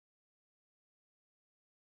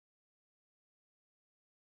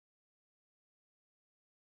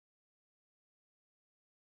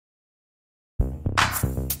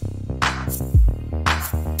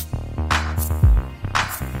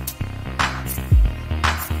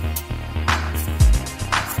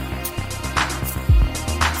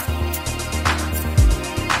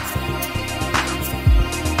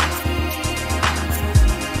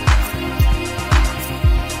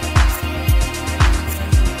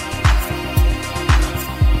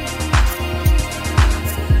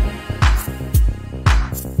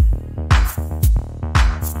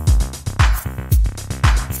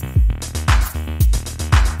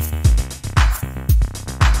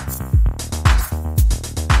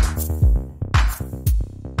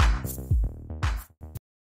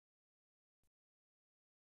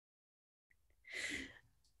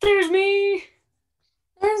There's me.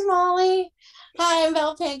 There's Molly. Hi, I'm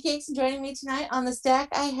Pancakes, and joining me tonight on the stack,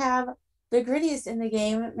 I have the grittiest in the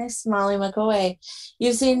game, Miss Molly McCoy.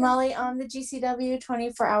 You've seen Molly on the GCW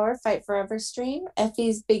 24-hour Fight Forever stream,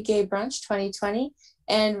 Effie's Big Gay Brunch 2020,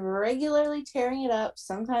 and regularly tearing it up,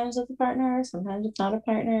 sometimes with a partner, sometimes with not a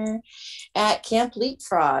partner, at Camp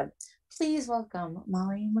Leapfrog. Please welcome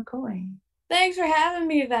Molly McCoy. Thanks for having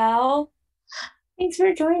me, Val. Thanks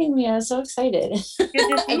for joining me. I'm so excited. Good to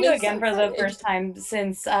see I've you been so again for the excited. first time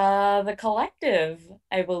since the collective,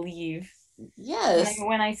 I believe. When I Yes.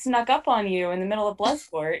 when I snuck up on you in the middle of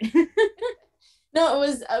Bloodsport. No,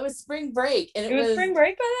 it was spring break, and It was spring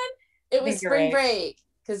break by it then? I was think you're spring right. break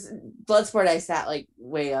because Bloodsport I sat like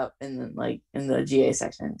way up in the GA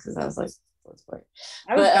section because I was like Bloodsport,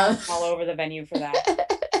 I was but bouncing all over the venue for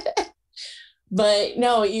that. but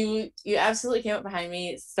no, you absolutely came up behind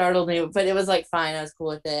me, startled me, but it was like fine, I was cool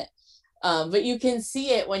with it. But you can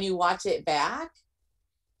see it when you watch it back.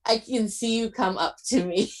 I can see you come up to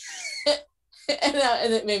me, and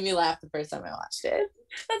it made me laugh the first time I watched it.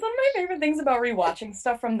 That's one of my favorite things about rewatching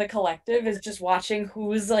stuff from the collective is just watching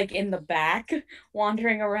who's like in the back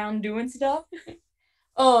wandering around doing stuff.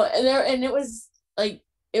 Oh, and it was like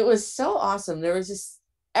it was so awesome. There was just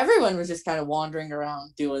everyone was just kind of wandering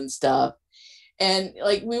around doing stuff. And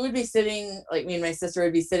like we would be sitting, like me and my sister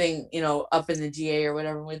would be sitting, up in the GA or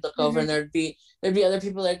whatever, and we'd look over and Mhm. there'd be other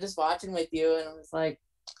people there just watching with you. And I was like,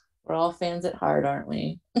 we're all fans at heart, aren't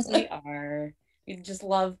we? We are. We just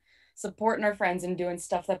love supporting our friends and doing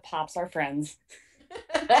stuff that pops our friends.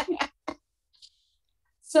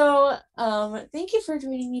 So thank you for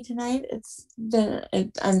joining me tonight.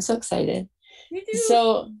 I'm so excited. We do.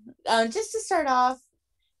 So just to start off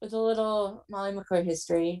with a little Molly McCoy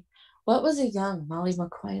history, what was a young Molly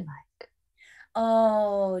McCoy like?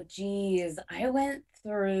 Oh, geez. I went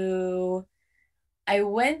through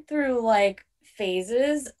like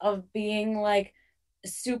phases of being like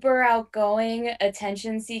super outgoing,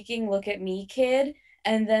 attention seeking, look at me kid,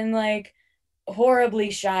 and then like horribly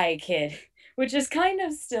shy kid, which is kind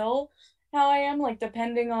of still how I am, like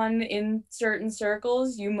depending on in certain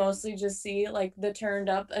circles, you mostly just see like the turned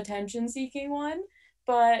up attention seeking one.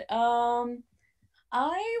 But I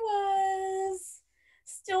was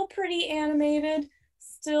still pretty animated,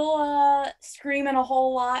 still screaming a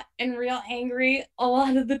whole lot and real angry a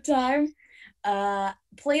lot of the time.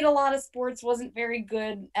 Played a lot of sports, wasn't very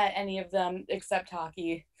good at any of them except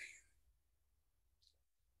hockey.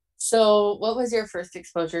 So, what was your first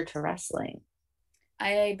exposure to wrestling?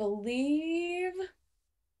 I believe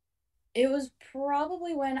it was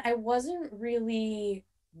probably when I wasn't really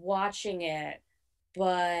watching it,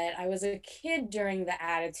 but I was a kid during the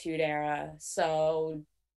Attitude Era. So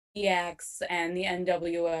EX and the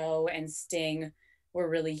NWO and Sting were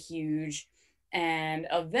really huge. And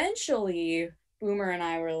eventually, Boomer and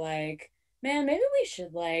I were like, man, maybe we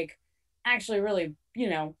should like actually really,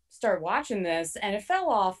 start watching this. And it fell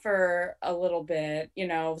off for a little bit,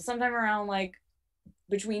 sometime around like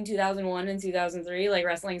between 2001 and 2003, like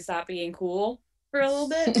wrestling stopped being cool for a little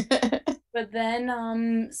bit. But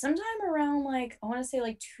then sometime around like I want to say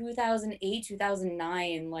like 2008,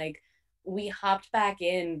 2009, like we hopped back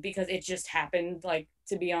in because it just happened like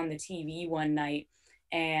to be on the TV one night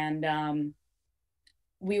and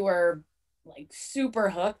we were like super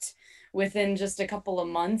hooked within just a couple of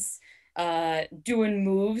months doing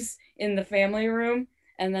moves in the family room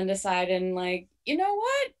and then deciding like, you know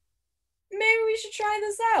what? Maybe we should try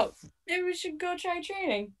this out. Maybe we should go try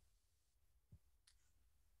training.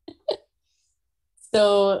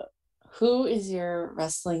 So, who is your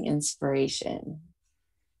wrestling inspiration?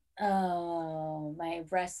 Oh, my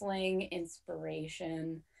wrestling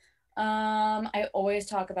inspiration. I always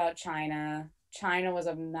talk about China. China was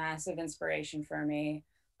a massive inspiration for me.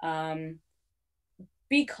 Um,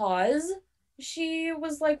 because she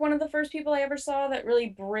was like one of the first people I ever saw that really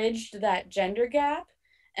bridged that gender gap.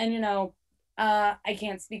 And I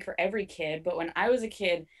can't speak for every kid, but when I was a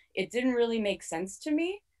kid, it didn't really make sense to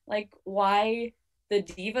me, like why the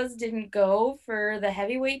divas didn't go for the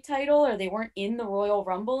heavyweight title or they weren't in the Royal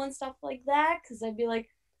Rumble and stuff like that. Because I'd be like,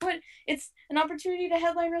 but it's an opportunity to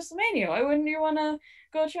headline WrestleMania. Why wouldn't you want to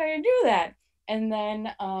go try to do that? And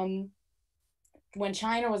then when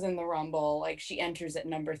China was in the Rumble, like she enters at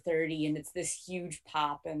number 30 and it's this huge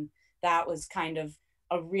pop. And that was kind of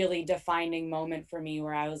a really defining moment for me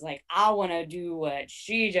where I was like, I want to do what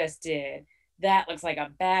she just did. That looks like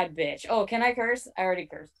a bad bitch. Oh, can I curse? I already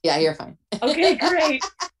cursed. Yeah, you're fine. Okay, great.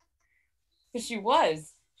 Because she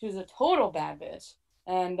was. She was a total bad bitch.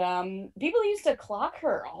 And people used to clock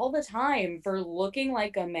her all the time for looking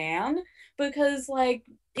like a man because, like,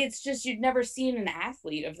 it's just you'd never seen an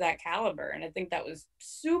athlete of that caliber. And I think that was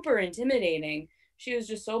super intimidating. She was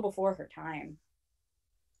just so before her time.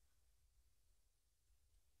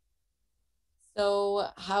 So,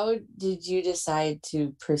 how did you decide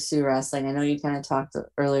to pursue wrestling? I know you kind of talked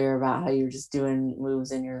earlier about how you were just doing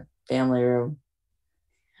moves in your family room.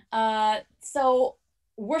 So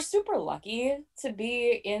we're super lucky to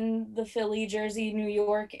be in the Philly, Jersey, New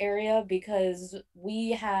York area because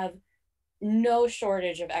we have no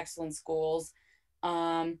shortage of excellent schools.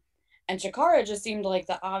 Um, and Chikara just seemed like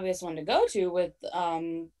the obvious one to go to with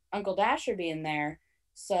Uncle Dasher being there.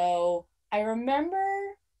 So I remember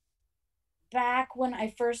back when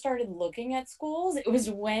I first started looking at schools, it was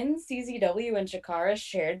when CZW and Chikara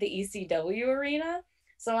shared the ECW arena.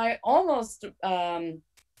 So I almost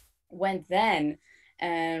went then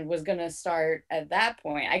and was going to start at that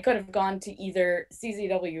point. I could have gone to either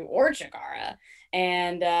CZW or Chikara.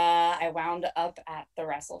 And I wound up at the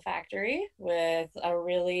Wrestle Factory with a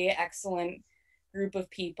really excellent group of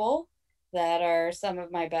people that are some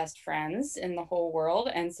of my best friends in the whole world,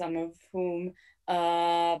 and some of whom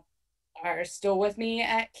are still with me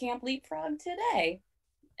at Camp Leapfrog today.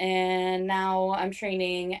 And now I'm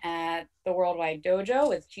training at the Worldwide Dojo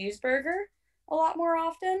with Cheeseburger a lot more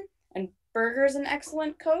often. And Burger's an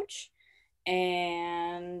excellent coach.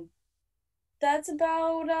 And that's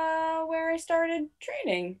about where I started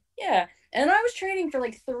training. Yeah. And I was training for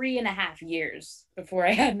like 3.5 years before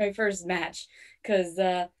I had my first match because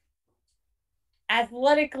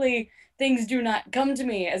athletically, things do not come to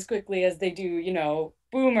me as quickly as they do,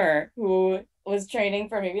 Boomer, who was training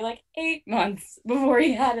for maybe like 8 months before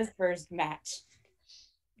he had his first match.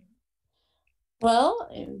 Well,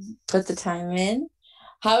 put the time in.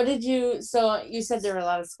 How did you? So you said there were a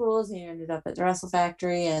lot of schools, and you ended up at the Wrestle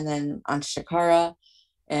Factory, and then on Shikara,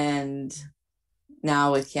 and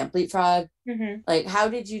now with Camp Leapfrog. Mm-hmm. Like, how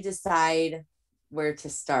did you decide where to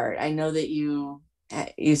start? I know that you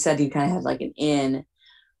said you kind of had like an in,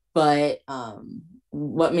 but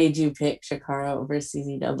what made you pick Shikara over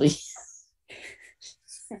CZW?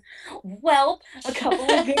 Well, a couple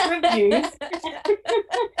of good reviews,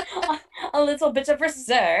 a little bit of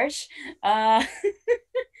research, uh,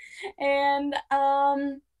 and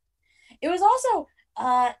it was also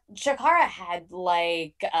Chikara had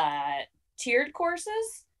like tiered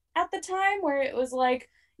courses at the time where it was like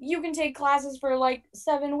you can take classes for like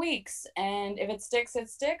 7 weeks, and if it sticks, it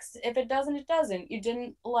sticks. If it doesn't, it doesn't. You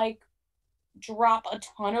didn't like drop a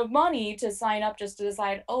ton of money to sign up just to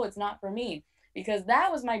decide, oh, it's not for me. Because that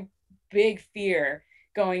was my big fear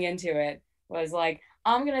going into it was like,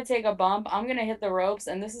 I'm going to take a bump, I'm going to hit the ropes,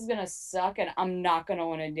 and this is going to suck, and I'm not going to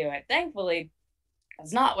want to do it. Thankfully,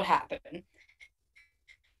 that's not what happened.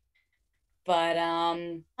 But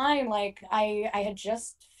I had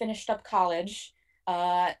just finished up college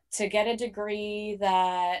to get a degree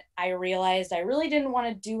that I realized I really didn't want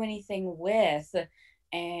to do anything with,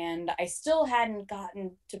 and I still hadn't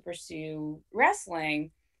gotten to pursue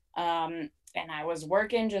wrestling. And I was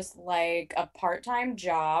working just like a part-time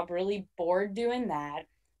job, really bored doing that.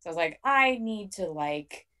 So I was like, I need to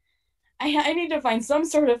find some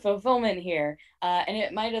sort of fulfillment here, and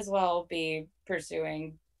it might as well be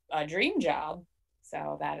pursuing a dream job.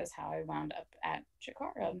 So that is how I wound up at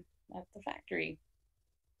Chikara at the factory.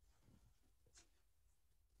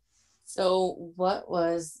 So, what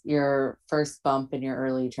was your first bump in your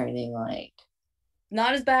early training like?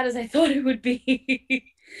 Not as bad as I thought it would be,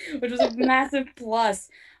 which was a massive plus.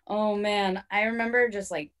 Oh man, I remember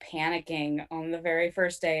just like panicking on the very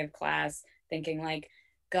first day of class, thinking like,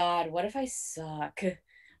 God, what if I suck?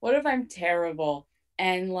 What if I'm terrible?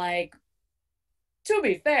 And like, to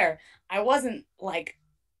be fair, I wasn't like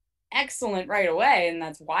excellent right away, and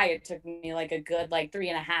that's why it took me like a good like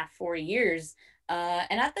 3.5 4 years.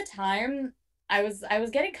 And at the time I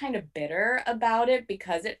was getting kind of bitter about it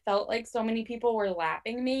because it felt like so many people were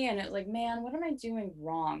lapping me, and it was like, man, what am I doing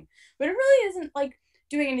wrong? But it really isn't like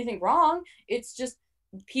doing anything wrong. It's just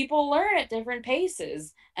people learn at different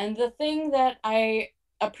paces, and the thing that I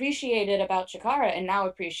appreciated about Chikara and now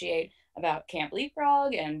appreciate about Camp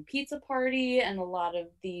Leapfrog and Pizza Party and a lot of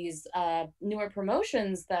these newer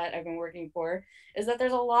promotions that I've been working for is that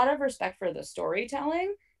there's a lot of respect for the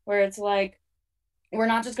storytelling, where it's like, we're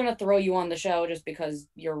not just going to throw you on the show just because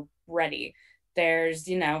you're ready. There's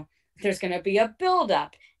going to be a build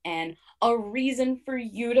up and a reason for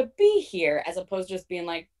you to be here, as opposed to just being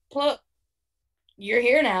like, you're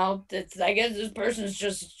here now. I guess this person's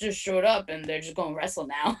just showed up and they're just going to wrestle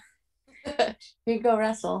now. Here you go,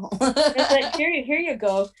 wrestle. It's like, here you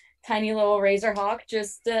go. tiny little razor hawk.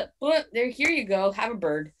 Just there, here you go. Have a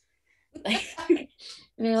bird. Like,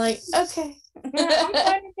 And you're like, okay. I'm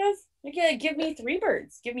fine with this. Okay, give me 3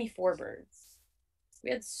 birds. Give me 4 birds. We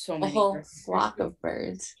had so A many whole birds. flock of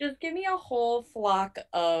birds. Just give me a whole flock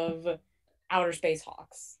of outer space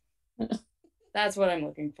hawks. That's what I'm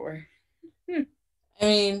looking for. Hmm. I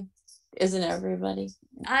mean, isn't everybody?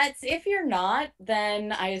 If you're not,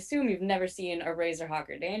 then I assume you've never seen a Razorhawk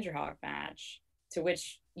or Dangerhawk match, to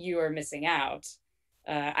which you are missing out.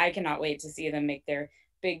 I cannot wait to see them make their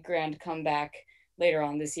big grand comeback later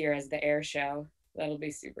on this year as the air show. That'll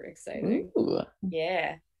be super exciting. Ooh,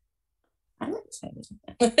 Yeah. I'm excited.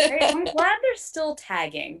 Right. I'm glad they're still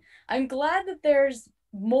tagging. I'm glad that there's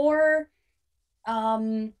more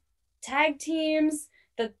um tag teams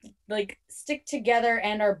that like stick together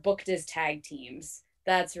and are booked as tag teams.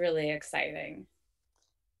 That's really exciting.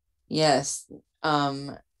 Yes.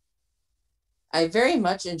 Um, I very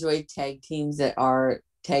much enjoy tag teams that are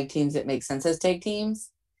tag teams that make sense as tag teams.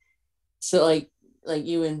 So like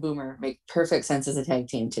you and Boomer make perfect sense as a tag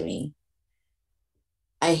team to me.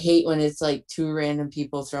 I hate when it's like two random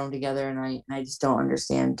people thrown together and I just don't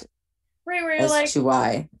understand Right, where you're as like, to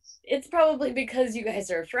why. it's probably because you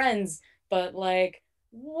guys are friends, but like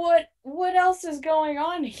what else is going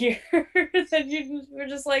on here? That you were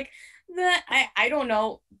just like that I don't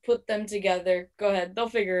know, put them together. Go ahead, they'll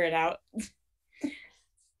figure it out.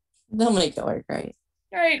 They'll make it work, right?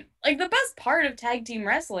 Right. Like the best part of tag team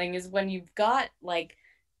wrestling is when you've got like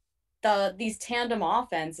these tandem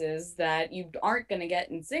offenses that you aren't going to get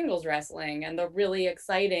in singles wrestling and the really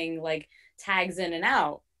exciting like tags in and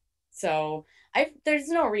out. So I there's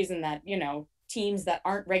no reason that, teams that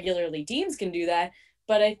aren't regularly teams can do that,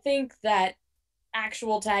 but I think that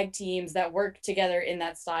actual tag teams that work together in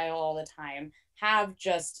that style all the time have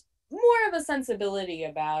just more of a sensibility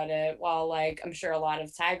about it, while like I'm sure a lot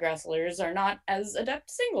of tag wrestlers are not as adept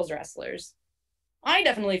singles wrestlers. I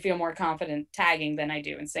definitely feel more confident tagging than I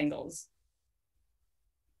do in singles.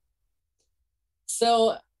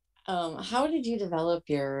 So, how did you develop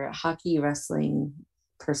your hockey wrestling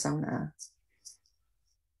persona?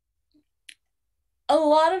 A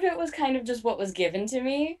lot of it was kind of just what was given to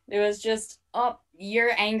me. It was just, oh,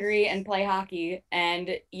 you're angry and play hockey, and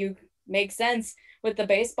you make sense with the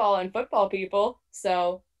baseball and football people.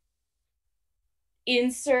 So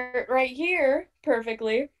insert right here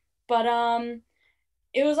perfectly. But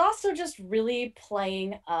it was also just really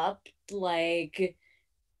playing up like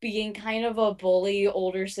being kind of a bully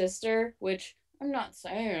older sister, which I'm not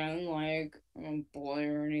saying like I'm a bully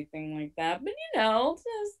or anything like that, but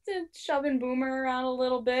just shoving Boomer around a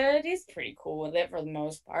little bit. He's pretty cool with it for the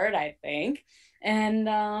most part, I think.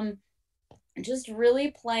 And just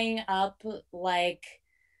really playing up like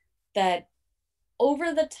that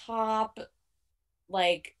over the top,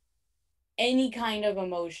 like any kind of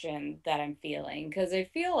emotion that I'm feeling. Because I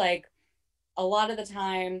feel like a lot of the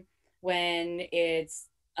time when it's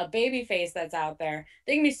a baby face that's out there,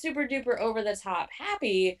 they can be super duper over the top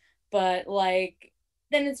happy, but like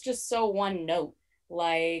then it's just so one note.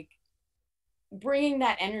 Like bringing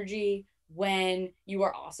that energy when you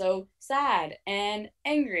are also sad and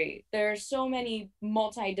angry. There are so many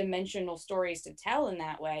multi-dimensional stories to tell in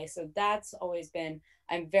that way. So that's always been,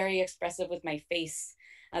 I'm very expressive with my face,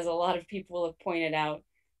 as a lot of people have pointed out.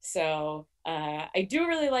 So I do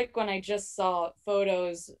really like when I just saw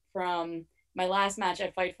photos from my last match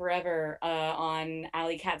at Fight Forever on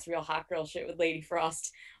Alley Cat's Real Hot Girl shit with Lady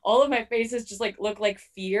Frost. All of my faces just like look like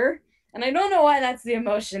fear, and I don't know why that's the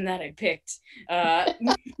emotion that I picked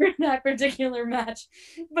for that particular match,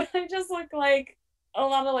 but I just look like a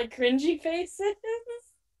lot of like cringy faces.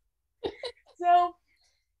 So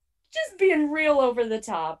just being real over the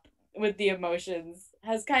top with the emotions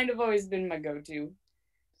has kind of always been my go-to.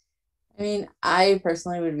 I mean, I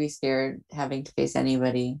personally would be scared having to face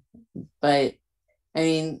anybody, but I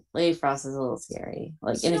mean, Lady Frost is a little scary,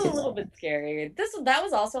 like in a She's a good little way. bit scary. That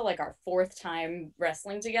was also like our fourth time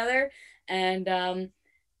wrestling together, and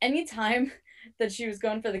anytime that she was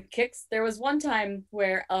going for the kicks, there was one time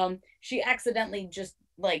where she accidentally just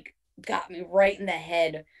like got me right in the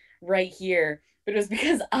head right here, but it was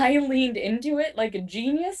because I leaned into it like a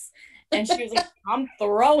genius, and she was like, "I'm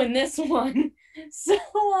throwing this one." So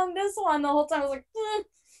on this one, the whole time I was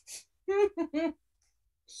like,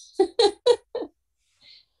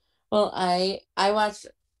 Well, I watched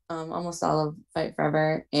almost all of Fight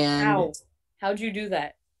Forever, and "How? How'd you do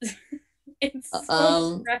that?" It's so much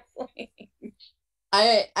um, wrestling.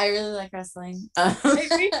 I really like wrestling.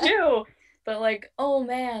 Me too. But like, oh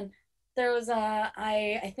man, there was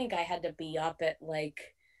I think I had to be up at like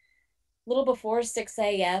little before 6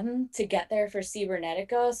 a.m. to get there for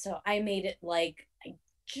Cybernetica. So I made it like I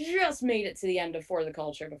just made it to the end of For the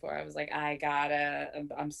Culture before I was like,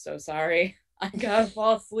 I'm so sorry. I gotta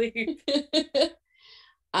fall asleep.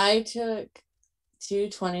 I took two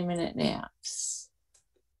 20-minute naps.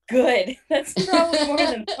 Good. That's probably more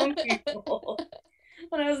than some people.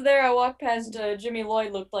 When I was there, I walked past Jimmy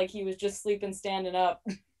Lloyd, looked like he was just sleeping standing up,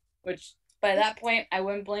 which by that point, I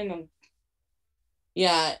wouldn't blame him.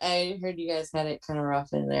 Yeah, I heard you guys had it kind of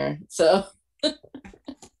rough in there. So,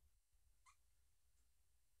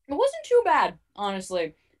 It wasn't too bad,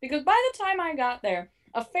 honestly, because by the time I got there,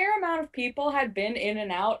 a fair amount of people had been in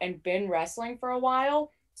and out and been wrestling for a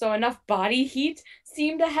while, so enough body heat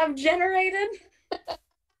seemed to have generated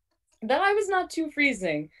that I was not too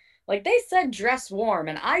freezing. Like they said, dress warm,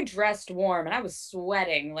 and I dressed warm, and I was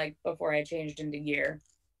sweating like before I changed into gear.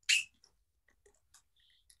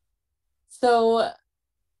 so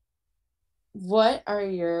what are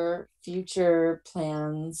your future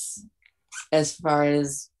plans as far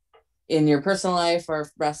as in your personal life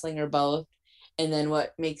or wrestling or both? And then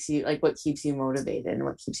what makes you like what keeps you motivated and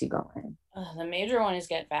what keeps you going? The major one is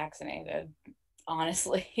get vaccinated.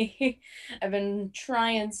 Honestly, I've been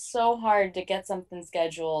trying so hard to get something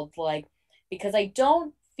scheduled, like because I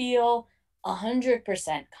don't feel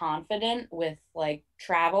 100% confident with like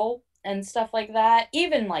travel and stuff like that,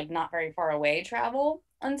 even like not very far away travel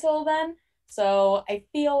until then. So I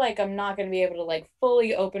feel like I'm not going to be able to like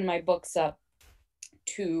fully open my books up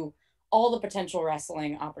to all the potential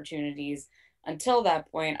wrestling opportunities until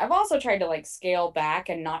that point. I've also tried to like scale back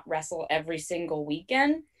and not wrestle every single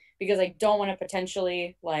weekend because I don't want to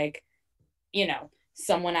potentially like,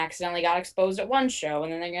 someone accidentally got exposed at one show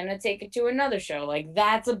and then they're going to take it to another show. Like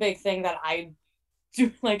that's a big thing that I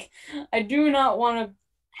do like I do not want to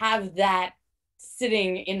have that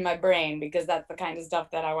sitting in my brain because that's the kind of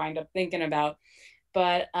stuff that I wind up thinking about.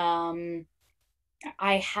 But I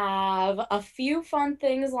have a few fun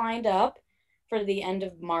things lined up for the end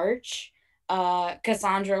of March.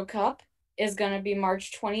 Cassandro Cup is going to be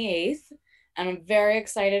March 28th, and I'm very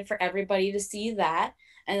excited for everybody to see that.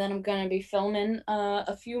 And then I'm going to be filming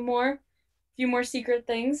a few more secret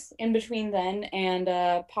things in between then and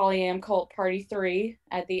Polyam Cult Party 3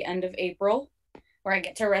 at the end of April, where I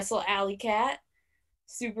get to wrestle Alley Cat.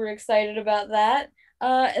 Super excited about that.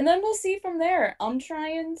 And then we'll see from there. I'm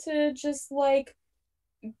trying to just like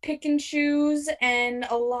pick and choose, and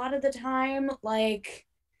a lot of the time like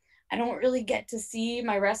I don't really get to see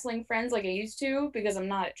my wrestling friends like I used to because I'm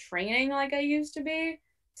not training like I used to be.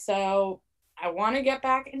 So I want to get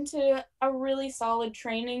back into a really solid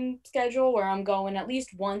training schedule where I'm going at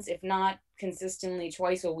least once, if not consistently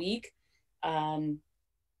twice a week. um,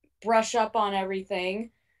 Brush up on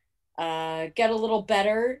everything, get a little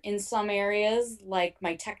better in some areas, like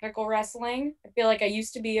my technical wrestling. I feel like I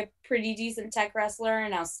used to be a pretty decent tech wrestler,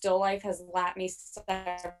 and now Still Life has lapped me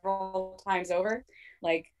several times over.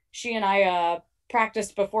 Like she and I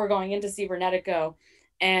practiced before going into Cybernetico,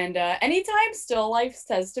 and anytime Still Life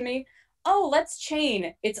says to me, "Oh, let's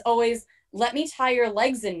chain," it's always "Let me tie your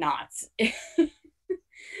legs in knots." And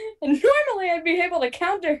normally I'd be able to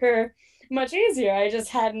counter her much easier. I just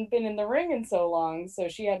hadn't been in the ring in so long, so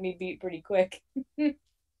she had me beat pretty quick.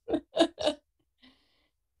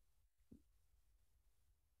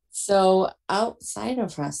 So outside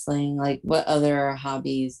of wrestling, like what other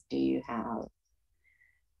hobbies do you have?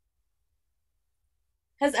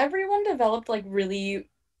 Has everyone developed like really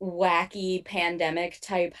wacky pandemic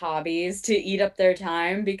type hobbies to eat up their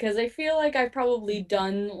time? Because I feel like I've probably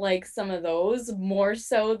done like some of those more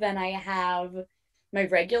so than I have my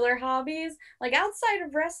regular hobbies. Like outside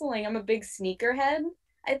of wrestling, I'm a big sneakerhead.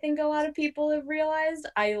 I think a lot of people have realized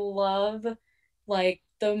I love like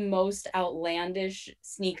the most outlandish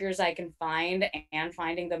sneakers I can find and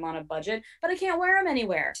finding them on a budget, but I can't wear them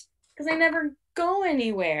anywhere because I never go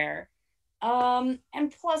anywhere. And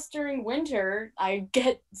plus during winter, I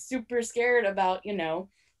get super scared about,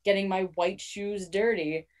 getting my white shoes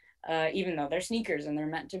dirty, even though they're sneakers and they're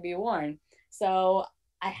meant to be worn. So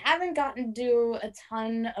I haven't gotten to do a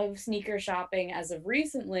ton of sneaker shopping as of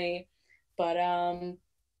recently, but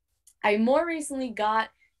I more recently got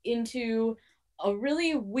into a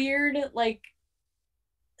really weird like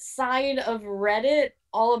side of Reddit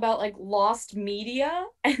all about like lost media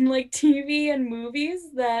and like TV and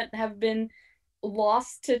movies that have been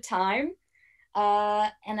lost to time.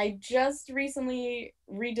 And I just recently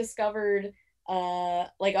rediscovered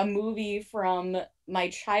like a movie from my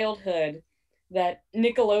childhood that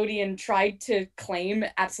Nickelodeon tried to claim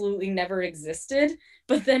absolutely never existed,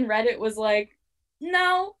 but then Reddit was like,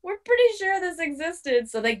 No, we're pretty sure this existed.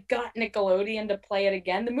 So they got Nickelodeon to play it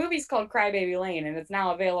again. The movie's called Crybaby Lane and it's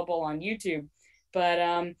now available on YouTube. But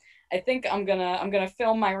I think I'm gonna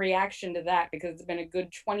film my reaction to that because it's been a good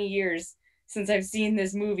 20 years since I've seen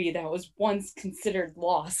this movie that was once considered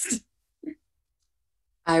lost.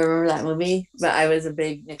 I remember that movie, but I was a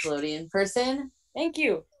big Nickelodeon person. Thank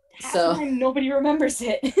you. Half the So time nobody remembers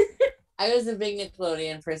it. I was a big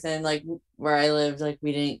Nickelodeon person. Like where I lived, like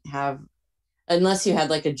we didn't have, unless you had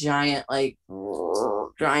like a giant like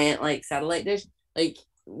satellite dish, like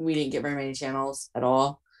we didn't get very many channels at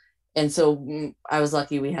all. And so I was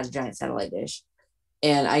lucky we had a giant satellite dish.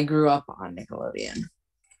 And I grew up on Nickelodeon.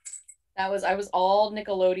 I was all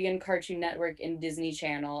Nickelodeon, Cartoon Network, and Disney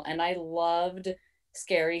Channel, and I loved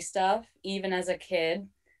scary stuff even as a kid.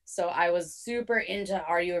 So I was super into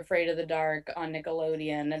Are You Afraid of the Dark on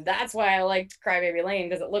Nickelodeon, and that's why I liked Crybaby Lane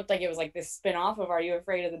because it looked like it was like this spin-off of Are You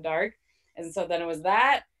Afraid of the Dark. And so then it was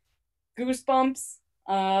that Goosebumps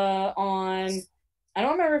on I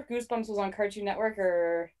don't remember if Goosebumps was on Cartoon Network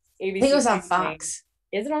or I think it ABC was on Family. Fox.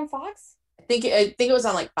 Is it on Fox? I think it was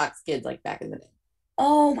on like Fox Kids like back in the day.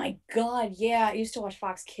 Oh my God, yeah. I used to watch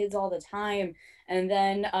Fox Kids all the time. And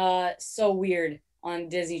then So Weird on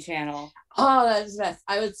Disney Channel. Oh, that was the best.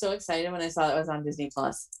 I was so excited when I saw it was on Disney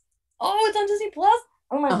Plus. Oh, it's on Disney Plus?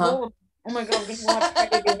 Oh my Uh-huh. God. Oh my God, I'm gonna watch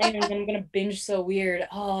Crybaby Lane and then I'm gonna binge So Weird.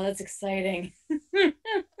 Oh, that's exciting. It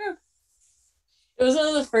was one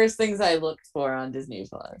of the first things I looked for on Disney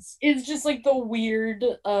Plus. It's just like the weird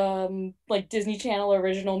like Disney Channel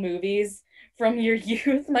original movies from your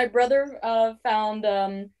youth. My brother found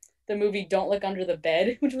the movie Don't Look Under the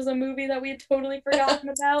Bed, which was a movie that we had totally forgotten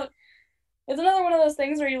about. It's another one of those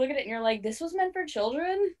things where you look at it and you're like, this was meant for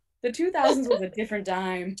children? The 2000s was a different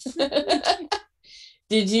time.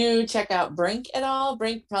 Did you check out Brink at all?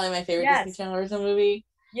 Brink, probably my favorite Disney Yes. Channel original movie.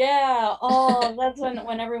 Yeah. Oh, that's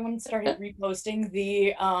when everyone started reposting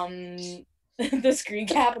the the screen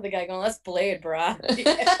cap of the guy going, let's play it, brah.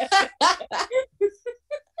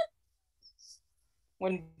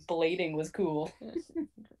 When blading was cool.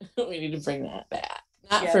 We need to bring that back.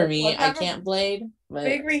 Not Yeah, for me. let's I have a can't blade, but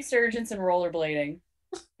big resurgence in rollerblading.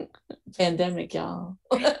 pandemic, y'all.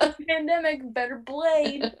 Pandemic, better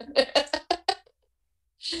blade.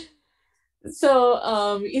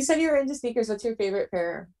 So, you said you were into sneakers. What's your favorite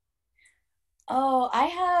pair? Oh, I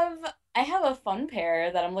have a fun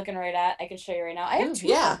pair that I'm looking right at. I can show you right now. I have Ooh, two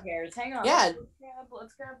fun yeah, pairs. Hang on. yeah,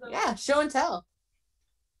 Let's grab the yeah. Show and tell.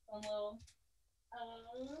 one little.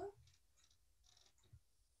 Uh,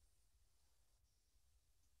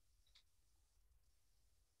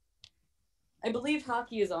 I believe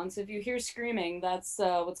hockey is on, so if you hear screaming, that's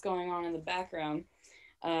what's going on in the background.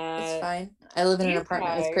 It's Uh, fine. I live in an these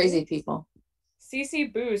apartment with guys, crazy people.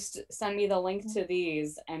 CC Boost sent me the link to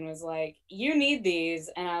these and was like, "You need these,"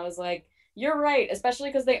 and I was like, "You're right," especially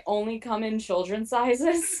because they only come in children's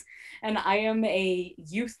sizes, and I am a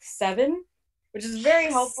youth 7, which is very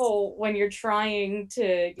Yes. helpful when you're trying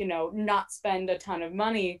to, not spend a ton of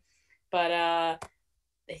money. But I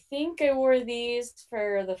think I wore these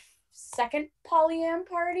for the second polyam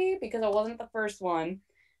party because I wasn't the first one.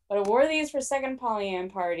 But I wore these for second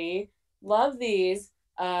polyam party. Love these.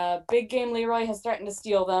 Big Game Leroy has threatened to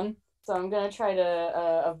steal them, so I'm gonna try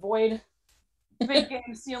to avoid Big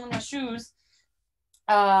Game stealing my shoes.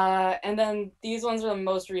 And then these ones are the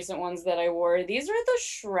most recent ones that I wore. These are the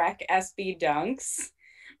Shrek SB Dunks,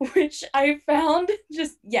 which I found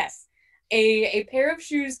just yes, a pair of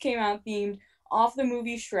shoes came out themed off the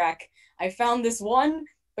movie Shrek. I found this one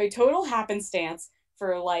by total happenstance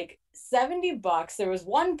for like $70. There was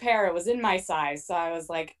one pair, it was in my size, so I was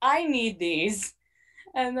like, I need these.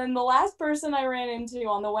 And then the last person I ran into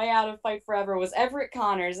on the way out of Fight Forever was Everett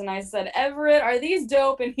Connors. And I said, Everett, are these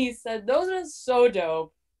dope? And he said, those are so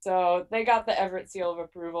dope. So they got the Everett seal of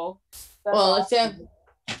approval. That's Well, if they have, awesome.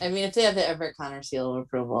 I mean, if they have the Everett Connor seal of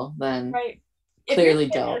approval, then Right. If your clearly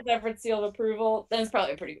kid dope. has Everett seal of approval, then it's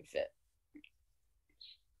probably a pretty good fit.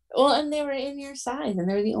 Well, and they were in your size, and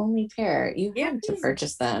they were the only pair. You It had to was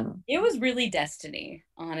purchase them. it was really destiny,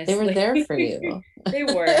 They were honestly. there for you. They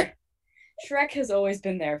were. Shrek has always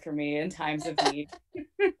been there for me in times of need.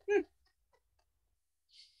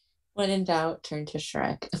 When in doubt, turn to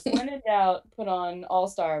Shrek When in doubt, put on All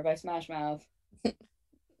Star by Smash Mouth.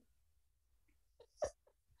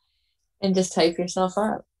 and just type yourself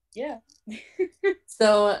up. Yeah.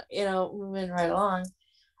 So, moving right along,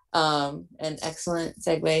 an excellent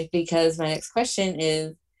segue because my next question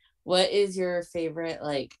is what is your favorite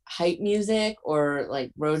like hype music or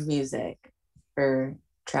like road music for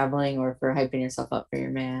traveling or for hyping yourself up for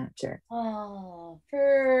your match? Or Oh,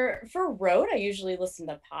 for road, I usually listen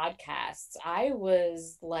to podcasts. I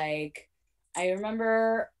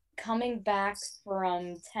remember coming back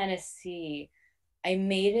from Tennessee. I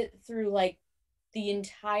made it through like the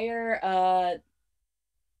entire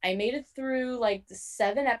I made it through like the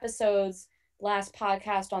 7 episodes last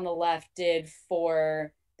podcast on the left did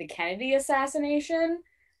for the Kennedy assassination.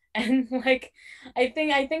 And like I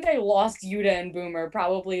think I lost Yuta and Boomer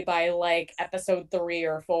probably by like episode 3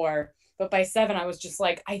 or 4. But by 7 I was just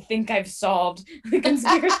like, I think I've solved the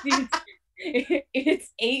conspiracy.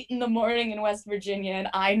 It's 8 in the morning in West Virginia and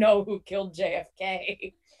I know who killed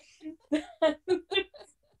JFK.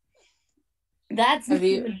 That's have the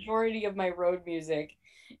you majority of my road music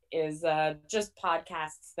is just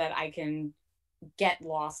podcasts that I can get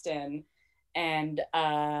lost in. And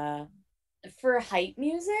for hype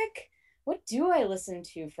music, what do I listen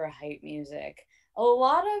to for hype music? A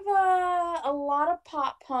lot of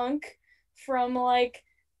pop punk from like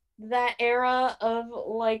that era of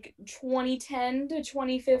like 2010 to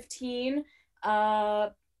 2015.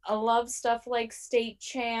 I love stuff like State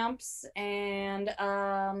Champs and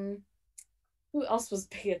who else was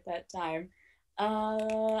big at that time?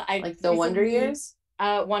 I like the Wonder recently Years?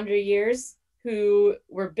 Wonder Years, who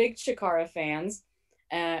were big Chikara fans,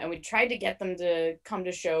 and we tried to get them to come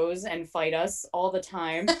to shows and fight us all the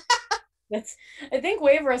time. That's I think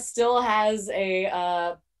Wavera still has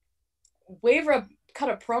a Wavera cut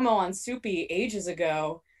a promo on Soupy ages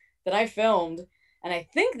ago that I filmed, and I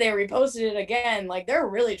think they reposted it again. Like they're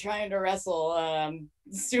really trying to wrestle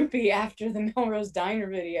Soupy after the Melrose Diner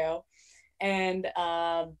video. And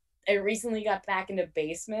I recently got back into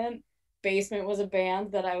Basement. Basement was a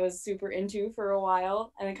band that I was super into for a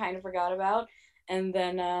while and I kind of forgot about. And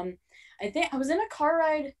then I think I was in a car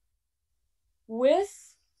ride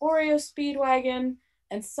with Oreo Speedwagon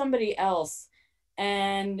and somebody else.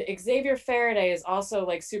 And Xavier Faraday is also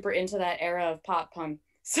like super into that era of pop punk.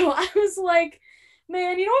 So I was like,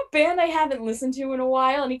 man, you know what band I haven't listened to in a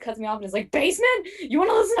while? And he cuts me off and is like, Basement? You want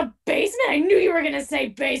to listen to Basement? I knew you were going to say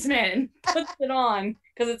Basement. And puts it on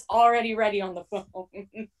because it's already ready on the phone.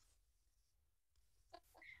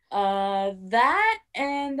 That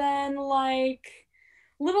and then like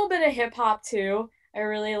a little bit of hip hop too. I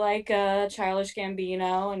really like Childish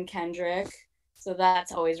Gambino and Kendrick. So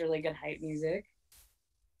that's always really good hype music.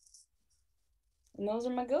 And those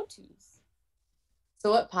are my go-tos. So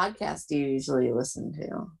what podcast do you usually listen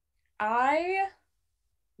to? I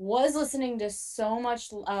was listening to so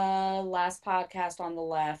much last podcast on the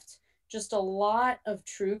left. Just a lot of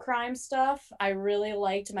true crime stuff. I really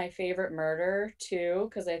liked My Favorite Murder too,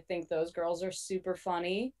 because I think those girls are super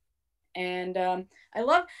funny. And I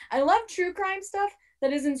love true crime stuff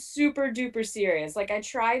that isn't super duper serious. Like I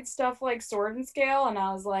tried stuff like Sword and Scale, and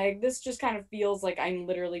I was like, this just kind of feels like I'm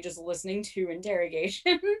literally just listening to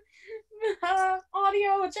interrogation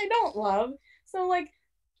audio, which I don't love. So like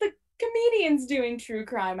the comedians doing true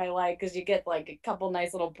crime I like because you get like a couple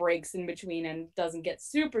nice little breaks in between and it doesn't get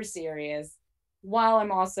super serious while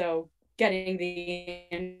I'm also getting the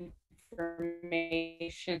information.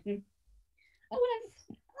 I don't know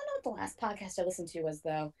what the last podcast I listened to was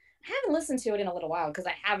though. I haven't listened to it in a little while because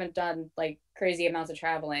I haven't done like crazy amounts of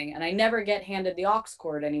traveling, and I never get handed the aux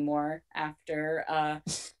cord anymore after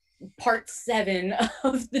part 7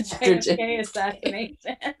 of the JFK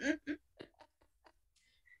assassination.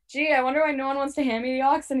 Gee, I wonder why no one wants to hand me the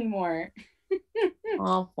aux anymore.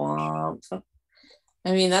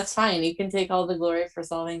 I mean, that's fine. You can take all the glory for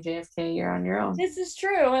solving JFK. You're on your own. This is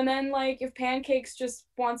true. And then, like, if Pancakes just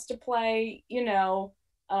wants to play,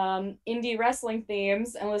 indie wrestling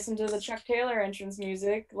themes and listen to the Chuck Taylor entrance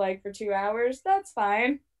music, like, for 2 hours, that's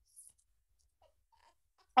fine.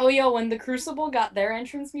 Oh, yo, when the Crucible got their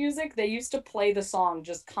entrance music, they used to play the song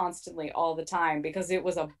just constantly all the time because it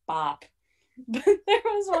was a bop. But there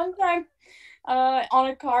was one time on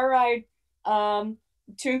a car ride,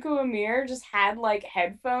 Tunku Amir just had like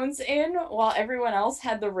headphones in while everyone else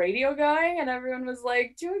had the radio going, and everyone was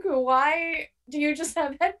like, Tunku, why do you just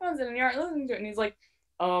have headphones in and you aren't listening to it? And he's like,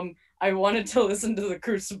 I wanted to listen to the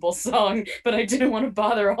Crucible song, but I didn't want to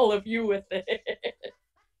bother all of you with it.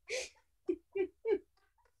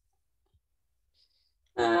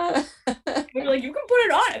 We're like, you can put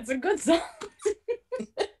it on, it's a good song.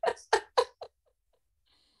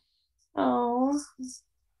 Oh.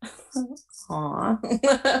 Aw.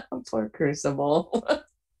 Poor Crucible.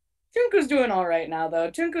 Tunku's doing all right now,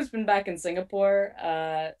 though. Tunku's been back in Singapore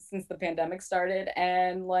since the pandemic started,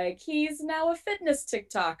 and like he's now a fitness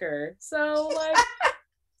TikToker. So like,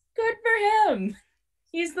 good for him.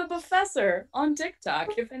 He's the professor on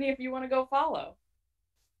TikTok. If any of you want to go follow.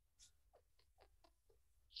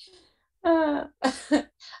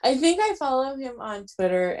 I think I follow him on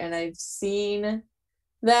Twitter and I've seen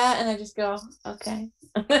that and I just go, okay.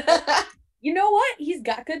 You know what? He's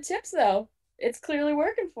got good tips though. It's clearly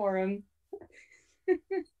working for him.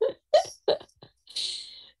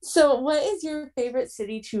 So, what is your favorite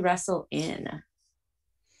city to wrestle in?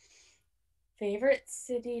 Favorite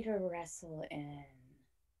city to wrestle in?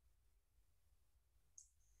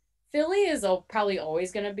 Philly is probably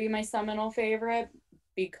always going to be my Seminole favorite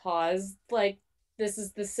because, like, this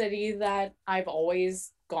is the city that I've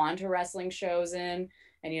always gone to wrestling shows in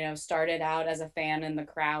and, started out as a fan in the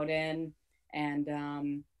crowd in.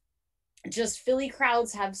 And just Philly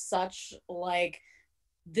crowds have such, like,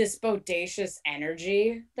 this bodacious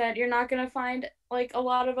energy that you're not going to find, like, a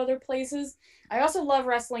lot of other places. I also love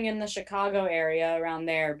wrestling in the Chicago area around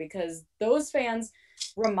there because those fans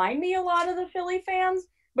remind me a lot of the Philly fans,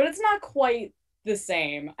 but it's not quite the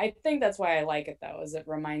same. I think that's why I like it though, is it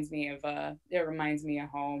reminds me of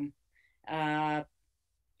home. Uh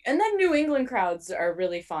and then New England crowds are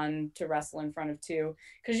really fun to wrestle in front of too,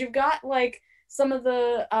 because you've got like some of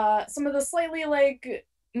the slightly like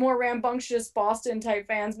more rambunctious Boston type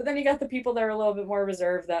fans, but then you got the people that are a little bit more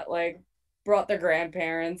reserved that like brought their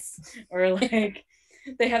grandparents or like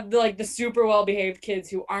they have like the super well behaved kids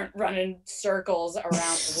who aren't running circles around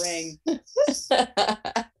the ring.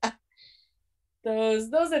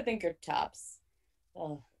 Those I think are tops.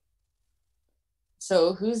 Oh.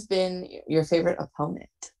 So, who's been your favorite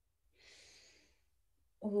opponent?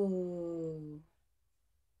 Ooh,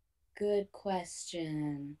 good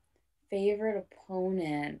question. Favorite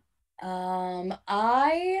opponent.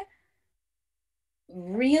 I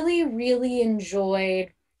really, really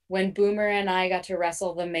enjoyed when Boomer and I got to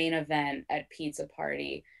wrestle the main event at Pizza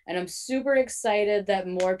Party. And I'm super excited that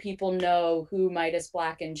more people know who Midas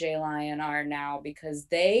Black and Jay Lion are now because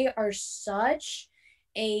they are such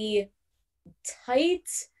a tight,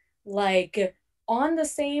 like on the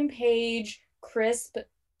same page, crisp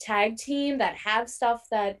tag team that have stuff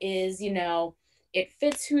that is, it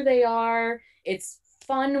fits who they are. It's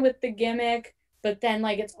fun with the gimmick, but then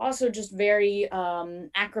like it's also just very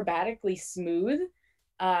acrobatically smooth.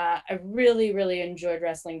 I really, really enjoyed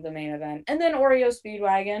wrestling the main event. And then Oreo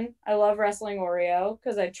Speedwagon. I love wrestling Oreo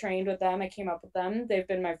because I trained with them. I came up with them. They've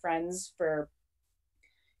been my friends for,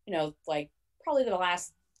 like probably the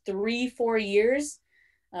last 3, 4 years,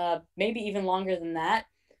 maybe even longer than that.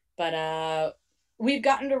 But we've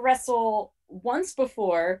gotten to wrestle once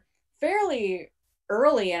before, fairly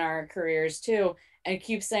early in our careers too, and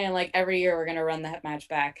keep saying like every year we're gonna run that match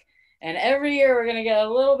back. And every year we're gonna get a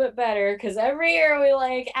little bit better because every year we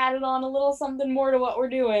like added on a little something more to what we're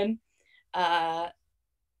doing. Uh,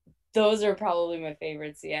 those are probably my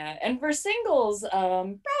favorites, yeah. And for singles,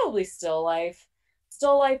 probably Still Life.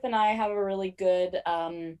 Still Life and I have a really good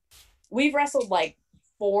we've wrestled like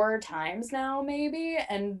 4 times now, maybe,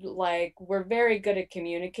 and like we're very good at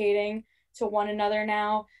communicating to one another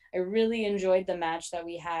now. I really enjoyed the match that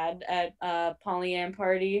we had at Polyam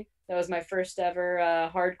Party. That was my first ever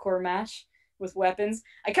hardcore match with weapons.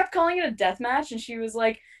 I kept calling it a death match, and she was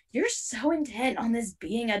like, "You're so intent on this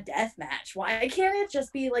being a death match. Why can't it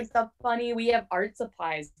just be like the funny we have art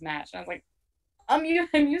supplies match?" And I was like, I'm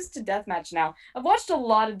used to deathmatch now. I've watched a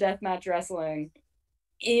lot of deathmatch wrestling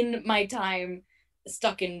in my time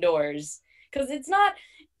stuck indoors because it's not.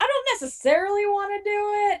 I don't necessarily want to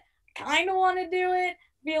do it. Kind of want to do it.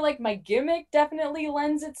 I feel like my gimmick definitely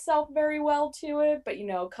lends itself very well to it, but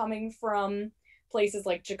coming from places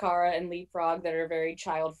like Chikara and Leapfrog that are very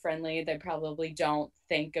child friendly, they probably don't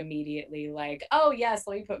think immediately like, oh yes,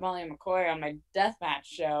 let me put Molly and McCoy on my deathmatch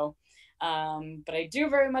show. But I do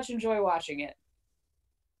very much enjoy watching it.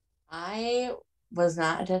 I was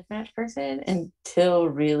not a deathmatch person until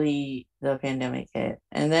really the pandemic hit.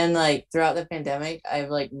 And then like throughout the pandemic,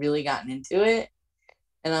 I've like really gotten into it.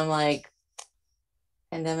 And I'm like,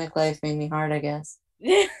 pandemic life made me hard, I guess.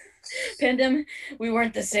 Pandemic, we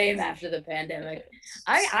weren't the same after the pandemic.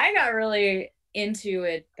 I got really into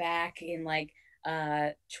it back in like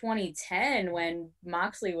 2010 when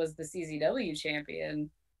Moxley was the CZW champion.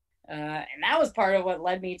 And that was part of what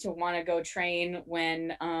led me to want to go train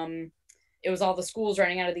when it was all the schools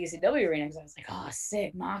running out of the ECW arena because I was like, oh,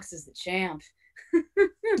 sick, Mox is the champ.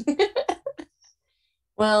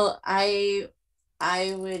 Well, I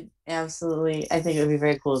would absolutely, I think it would be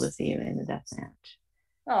very cool to see you in a death match.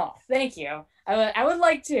 Oh, thank you. I would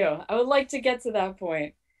like to. I would like to get to that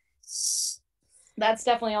point. That's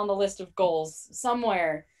definitely on the list of goals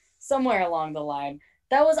somewhere along the line.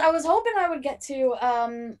 I was hoping I would get to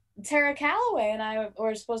Tara Calloway and I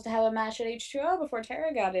were supposed to have a match at H2O before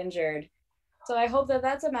Tara got injured. So I hope that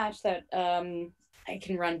that's a match that I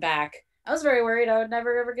can run back. I was very worried I would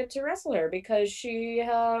never ever get to wrestle her because she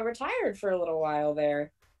retired for a little while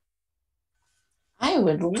there. I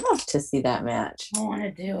would love to see that match. I want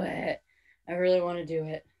to do it. I really want to do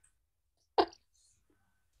it.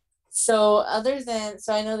 So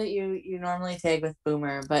so I know that you normally tag with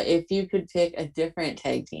Boomer, but if you could pick a different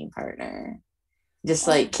tag team partner, just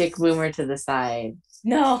like Oh, kick Boomer to the side,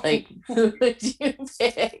 no, like who would you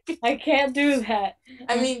pick? I can't do that.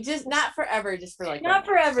 I mean, just not forever, just for like one Not match.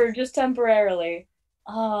 forever, just temporarily.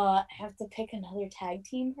 I have to pick another tag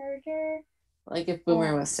team partner. Like if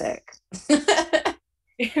Boomer Oh, was sick.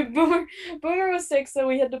 Boomer, Boomer was sick, so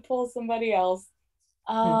we had to pull somebody else.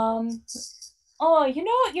 Hmm. Um, who'd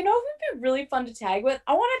be really fun to tag with?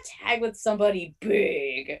 I want to tag with somebody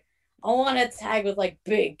big. I want to tag with like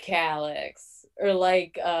Big Calyx or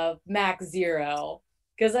like Max Zero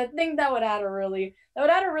because I think that would add a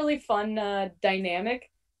really fun dynamic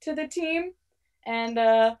to the team, and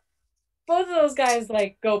both of those guys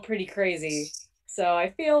like go pretty crazy. So I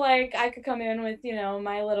feel like I could come in with,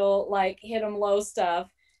 my little like hit 'em low stuff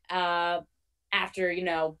uh after,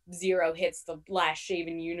 Zero hits the last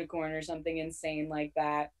shaven unicorn or something insane like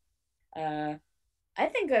that. Uh I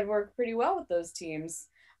think I'd work pretty well with those teams.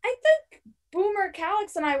 I think Boomer,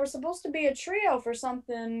 Calix, and I were supposed to be a trio for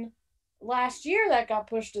something last year that got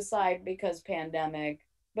pushed aside because pandemic.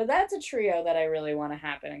 But that's a trio that I really want to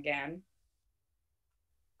happen again.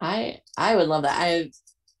 I would love that. I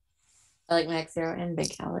like Max Zero and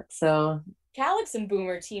Big Alex. So Calix and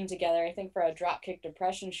Boomer teamed together, I think, for a Dropkick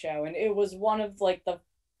Depression show, and it was one of like the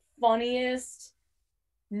funniest,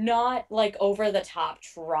 not like over the top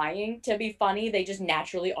trying to be funny. They just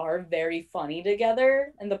naturally are very funny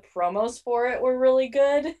together, and the promos for it were really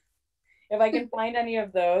good. If I can find any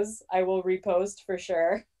of those, I will repost for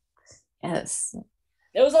sure. yes.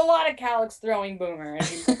 There was a lot of Calix throwing Boomer,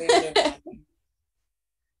 as you probably would imagine.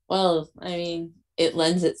 Well, I mean, it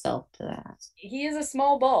lends itself to that. He is a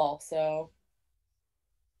small ball, so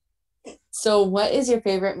So what is your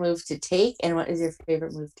favorite move to take and what is your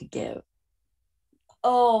favorite move to give?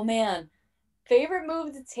 oh man, favorite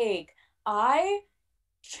move to take. I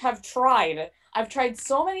have tried. I've tried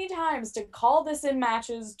so many times to call this in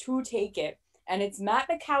matches to take it, and it's Matt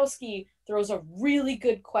Mikowski throws a really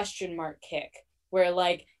good question mark kick where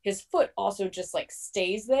like his foot also just like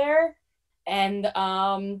stays there, and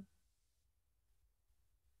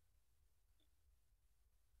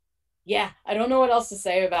yeah, I don't know what else to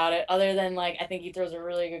say about it other than like I think he throws a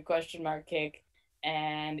really good question mark kick,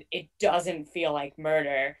 and it doesn't feel like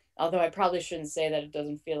murder. Although I probably shouldn't say that it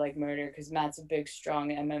doesn't feel like murder because Matt's a big, strong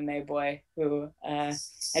MMA boy who I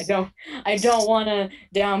don't I don't want to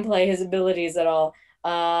downplay his abilities at all.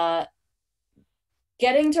 Uh,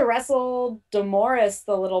 Getting to wrestle Demoris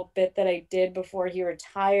the little bit that I did before he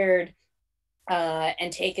retired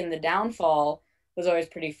and taking the downfall was always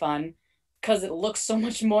pretty fun because it looks so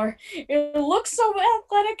athletic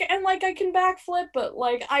and like I can backflip, but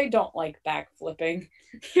like I don't like backflipping.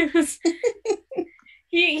 he was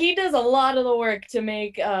he does a lot of the work to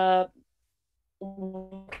make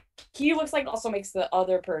he looks like also makes the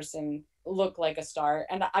other person look like a star,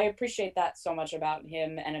 and I appreciate that so much about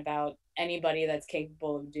him and about anybody that's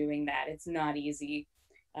capable of doing that. It's not easy.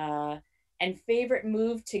 uh and favorite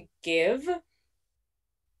move to give,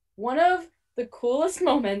 one of the coolest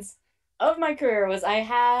moments of my career was I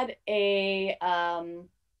had a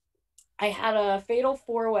fatal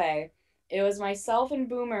four way. It was myself and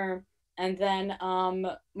Boomer, and then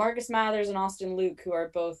Marcus Mathers and Austin Luke, who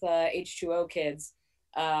are both H2O kids,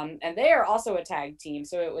 and they are also a tag team.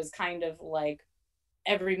 So it was kind of like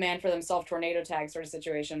every man for themselves tornado tag sort of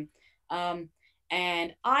situation. Um,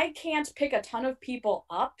 and I can't pick a ton of people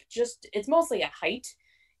up. Just it's mostly a height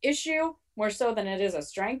issue more so than it is a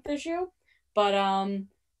strength issue. But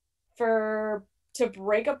for to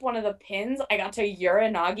break up one of the pins, I got to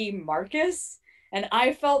Uranagi Marcus, and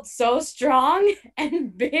I felt so strong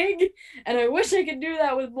and big, and I wish I could do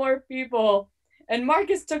that with more people. And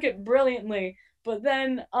Marcus took it brilliantly, but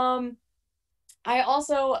then I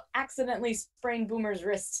also accidentally sprained Boomer's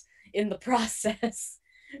wrist in the process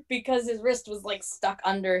because his wrist was like stuck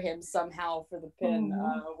under him somehow for the pin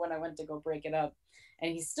Oh. when I went to go break it up.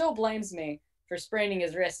 And he still blames me for spraining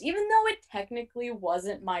his wrist, even though it technically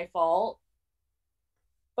wasn't my fault.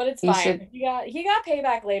 But it's You fine. should He got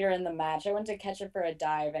payback later in the match. I went to catch him for a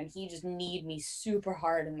dive, and he just kneed me super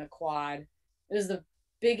hard in the quad. It was the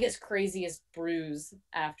biggest, craziest bruise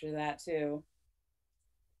after that too.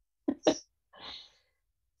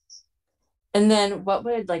 and then what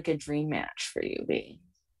would like a dream match for you be?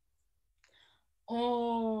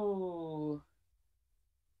 Oh,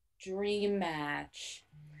 dream match.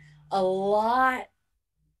 A lot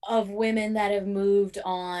of women that have moved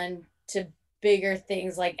on to bigger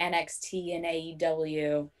things like NXT and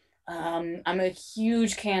AEW. I'm a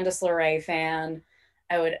huge Candice LeRae fan.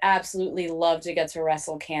 I would absolutely love to get to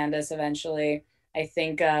wrestle Candice eventually. I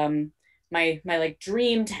think my like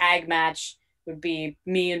dream tag match would be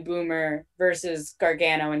me and Boomer versus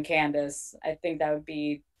Gargano and Candice. I think that would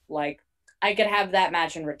be like I could have that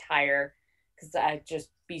match and retire because I'd just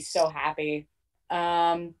be so happy.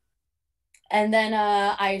 Um, and then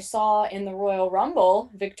I saw in the Royal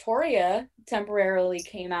Rumble, Victoria temporarily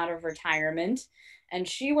came out of retirement, and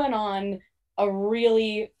she went on a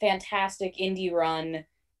really fantastic indie run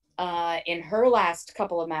in her last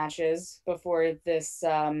couple of matches before this.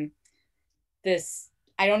 I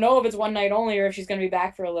don't know if it's one night only or if she's going to be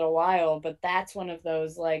back for a little while, but that's one of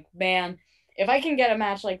those like, man, if I can get a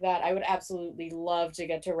match like that, I would absolutely love to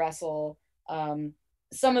get to wrestle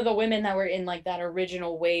some of the women that were in like that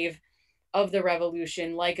original wave of the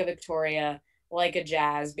revolution, like a Victoria, like a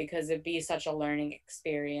Jazz, because it'd be such a learning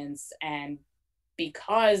experience. And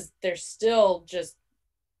because they're still just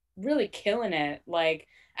really killing it, like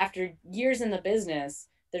after years in the business,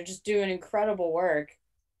 they're just doing incredible work.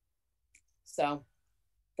 So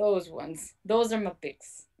those ones, those are my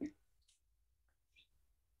picks.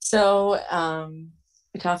 So,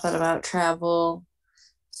 we talked a lot about travel.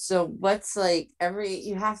 So, what's like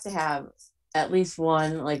you have to have at least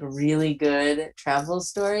one like really good travel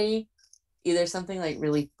story, either something like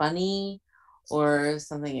really funny or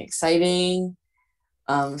something exciting,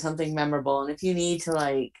 something memorable. And if you need to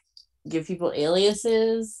like give people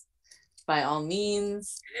aliases, by all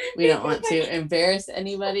means, we don't want to embarrass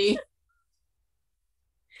anybody.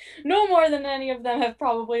 No more than any of them have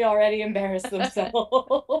probably already embarrassed themselves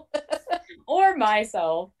or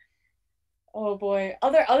myself. Oh boy.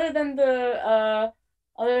 Other than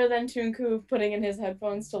Tunku putting in his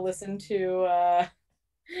headphones to listen to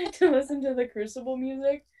to listen to the Crucible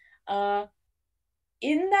music, uh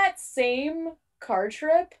in that same car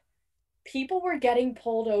trip, people were getting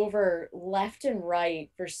pulled over left and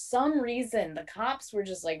right for some reason. The cops were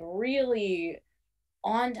just like really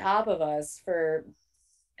on top of us for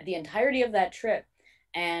the entirety of that trip.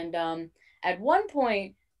 And at one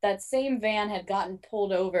point, that same van had gotten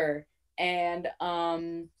pulled over, and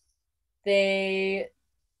they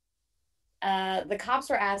the cops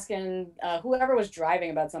were asking whoever was driving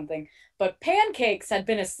about something, but Pancakes had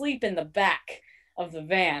been asleep in the back of the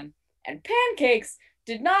van, and Pancakes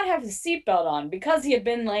did not have his seatbelt on because he had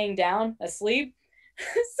been laying down asleep.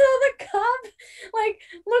 So the cop like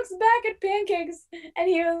looks back at Pancakes and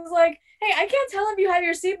he was like, "Hey, I can't tell if you have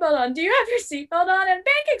your seatbelt on. Do you have your seatbelt on?" And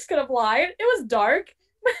Pancakes could have lied. It was dark.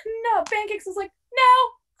 But no, Pancakes was like, "No,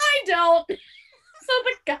 I don't." So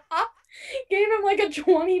the cop gave him like a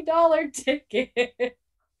 $20 ticket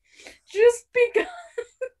just because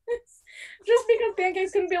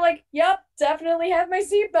Pancakes couldn't be like, "Yep, definitely have my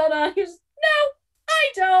seatbelt on." He was, "No,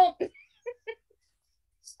 I don't."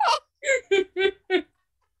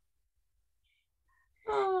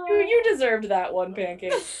 You deserved that one,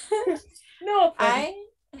 Pancakes. No offense. I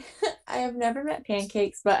I have never met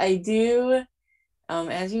Pancakes, but I do.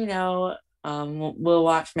 As you know, we'll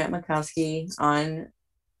watch Matt Makowski on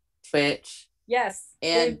Twitch, Yes,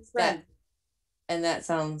 and David's friend. that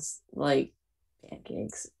sounds like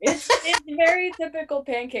Pancakes. It's very typical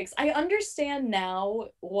Pancakes. I understand now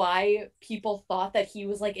why people thought that he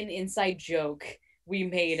was like an inside joke we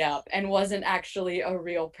made up and wasn't actually a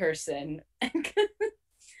real person.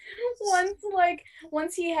 once like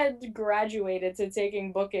once he had graduated to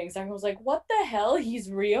taking bookings, I was like, "What the hell? He's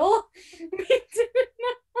real?" we didn't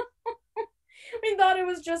know. We thought it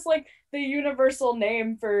was just like the universal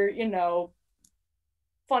name for,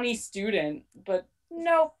 funny student, but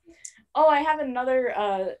no. Oh, I have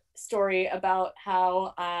another story about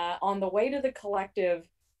how on the way to the collective,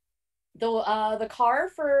 the car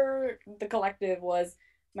for the collective was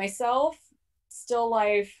myself, Still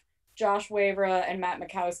Life, Josh Wavera, and Matt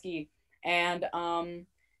Makowski. And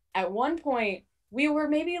at one point, we were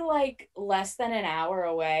maybe like less than an hour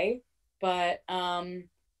away, but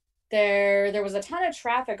there was a ton of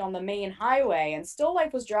traffic on the main highway, and Still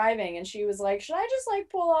Life was driving, and she was like, "Should I just like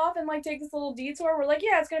pull off and like take this little detour?" We're like,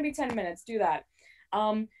 "Yeah, it's gonna be 10 minutes. Do that."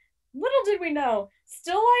 Um, Little did we know,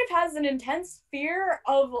 Still Life has an intense fear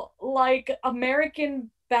of like American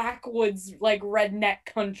backwoods, like redneck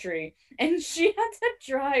country, and she had to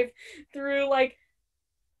drive through like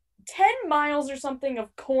 10 miles or something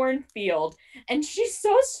of cornfield, and she's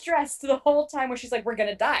so stressed the whole time where she's like, we're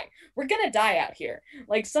gonna die out here,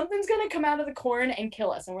 like something's gonna come out of the corn and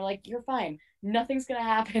kill us. And we're like, "You're fine, nothing's gonna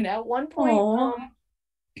happen." At one point, Oh,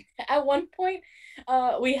 At one point,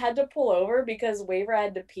 we had to pull over because Waver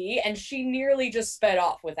had to pee, and she nearly just sped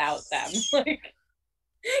off without them. Like,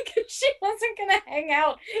 she wasn't gonna hang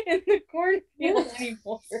out in the cornfield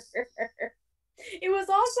anymore. It was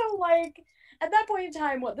also like at that point in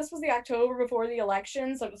time, what this was the October before the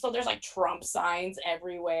election, so there's like Trump signs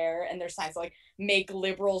everywhere, and there's signs like "Make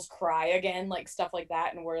liberals cry again," like stuff like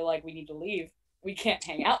that, and we're like, we need to leave. We can't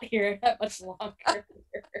hang out here that much longer.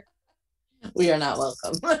 We are not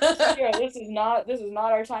welcome. Yeah, this is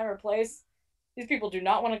not our time or place. These people do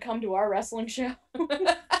not want to come to our wrestling show.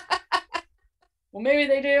 Well, maybe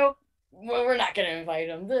they do. Well, we're not gonna invite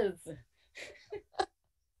them.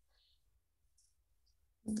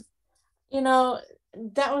 You know,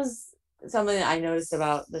 that was something that I noticed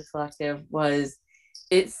about the collective was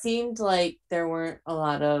it seemed like there weren't a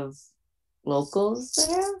lot of locals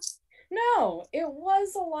there. No, it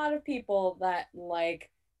was a lot of people that like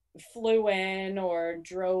flew in or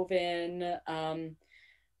drove in,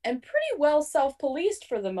 and pretty well self-policed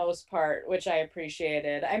for the most part, which I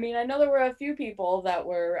appreciated. I mean, I know there were a few people that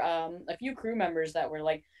were, a few crew members that were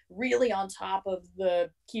like really on top of the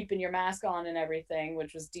keeping your mask on and everything,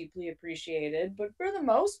 which was deeply appreciated. But for the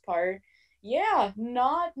most part, yeah,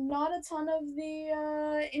 not a ton of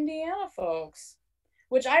the Indiana folks.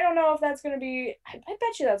 Which I don't know if that's going to be. I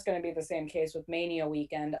bet you that's going to be the same case with Mania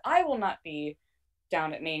weekend. I will not be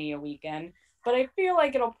down at Mania weekend, but I feel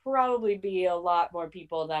like it'll probably be a lot more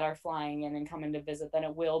people that are flying in and coming to visit than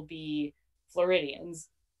it will be Floridians.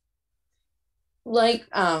 Like,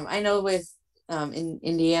 I know with in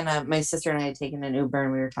Indiana, my sister and I had taken an Uber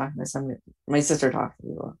and we were talking to some my sister talked to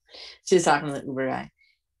people. She was talking to the Uber guy.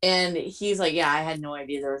 And he's like, yeah, I had no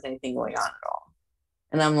idea there was anything going on at all.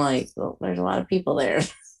 And I'm like, well, there's a lot of people there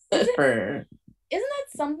Isn't for isn't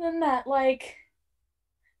that something that like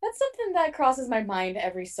that's something that crosses my mind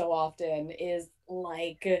every so often is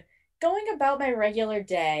like going about my regular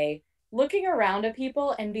day, looking around at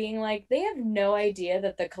people and being like, they have no idea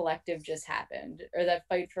that the collective just happened or that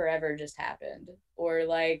Fight Forever just happened or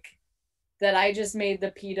like that I just made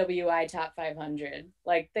the PWI top 500,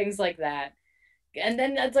 like things like that. And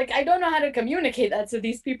then it's like, I don't know how to communicate that to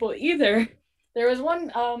these people either. There was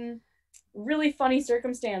one really funny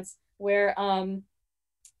circumstance where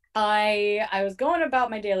I was going about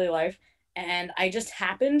my daily life and I just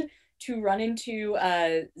happened to run into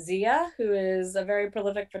Zia, who is a very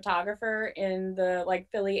prolific photographer in the like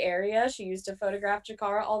Philly area. She used to photograph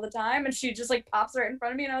Jakara all the time, and she just like pops right in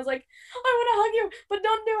front of me, and I was like, "I want to hug you, but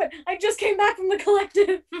don't do it. I just came back from the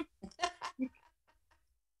collective."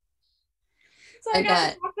 So I I got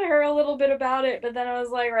to got talk to her a little bit about it, but then I was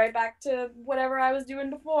like, right back to whatever I was doing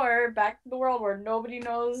before, back to the world where nobody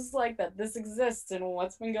knows like that this exists and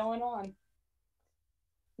what's been going on.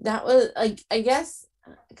 that was like I guess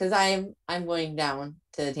because I'm going down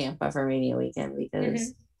to Tampa for Mania weekend Mm-hmm.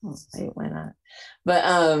 because well, why not?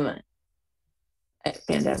 But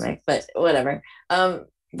pandemic, but whatever.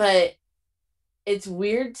 But it's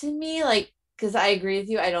weird to me, like because I agree with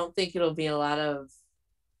you. I don't think it'll be a lot of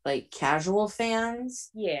like casual fans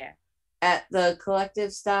Yeah. at the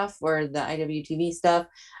collective stuff or the IWTV stuff.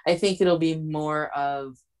 I think it'll be more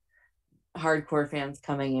of hardcore fans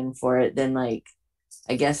coming in for it than like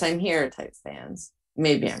I guess I'm here type fans.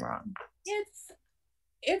 Maybe I'm wrong.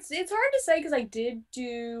 It's it's hard to say because I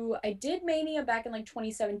did Mania back in like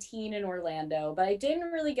 2017 in Orlando, but I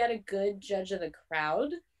didn't really get a good judge of the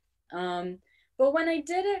crowd. Um, but when I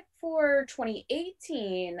did it for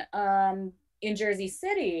 2018 in Jersey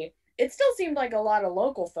City, it still seemed like a lot of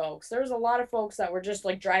local folks. There was a lot of folks that were just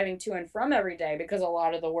like driving to and from every day because a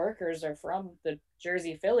lot of the workers are from the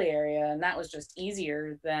Jersey Philly area, and that was just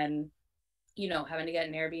easier than having to get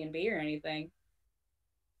an Airbnb or anything.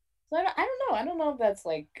 So I don't know. I don't know if that's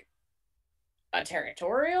like a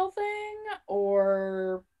territorial thing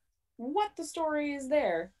or what the story is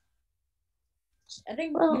there. I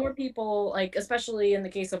think Well, more people, like, especially in the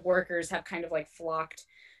case of workers, have kind of like flocked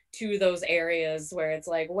to those areas where it's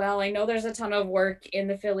like, well, I know there's a ton of work in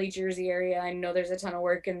the Philly, Jersey area. I know there's a ton of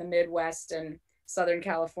work in the Midwest and Southern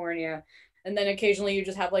California. And then occasionally you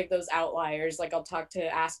just have like those outliers. Like, I'll talk to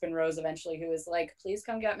Aspen Rose eventually, who is like, please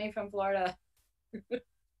come get me from Florida.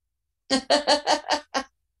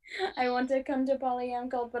 I want to come to Polyam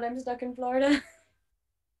Cult, but I'm stuck in Florida.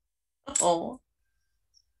 oh.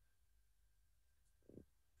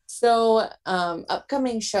 So,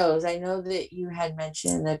 upcoming shows. I know that you had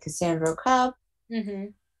mentioned the Cassandra Cup, Mm-hmm.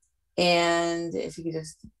 and if you could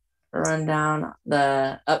just run down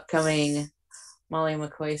the upcoming Molly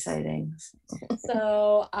McCoy sightings.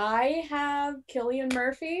 So I have Killian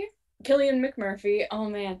Murphy, Killian McMurphy. Oh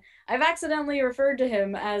man, I've accidentally referred to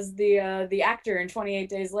him as the actor in 28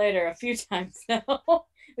 Days Later a few times now.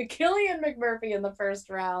 The Killian McMurphy in the first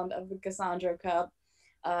round of the Cassandra Cup,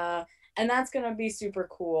 uh, and that's gonna be super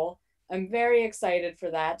cool. I'm very excited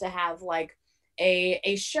for that to have like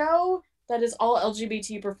a show that is all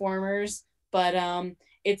LGBT performers, but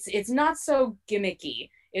it's not so gimmicky.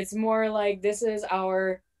 It's more like this is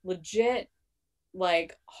our legit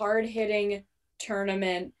like hard hitting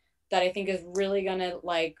tournament that I think is really gonna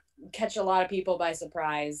like catch a lot of people by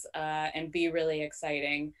surprise and be really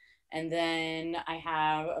exciting. And then I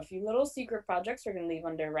have a few little secret projects we're gonna leave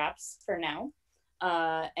under wraps for now.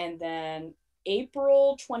 And then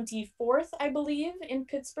April 24th, I believe, in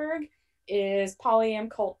Pittsburgh is Polyam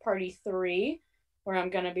Cult Party 3, where I'm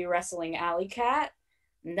gonna be wrestling Alley Cat.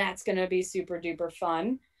 And that's gonna be super duper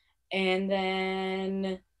fun. And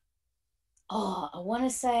then I want to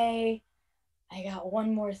say I got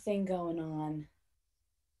one more thing going on,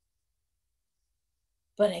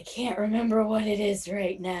 but I can't remember what it is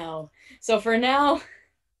right now. So for now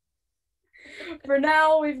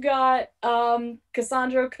we've got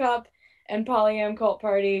Cassandra Cup and Polyam Cult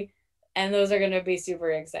Party, and those are going to be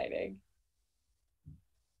super exciting.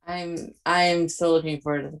 I'm still looking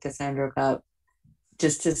forward to the Cassandra Cup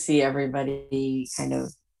just to see everybody kind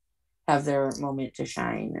of have their moment to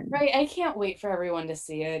shine. And Right, I can't wait for everyone to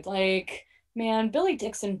see it. Like, man, Billy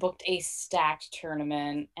Dixon booked a stacked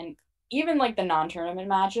tournament, and even like the non-tournament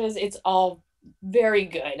matches, it's all very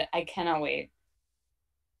good. I cannot wait.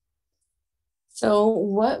 so,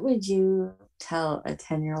 what would you tell a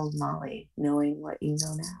 10-year-old Molly knowing what you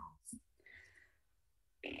know now?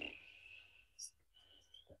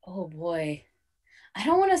 Oh boy. I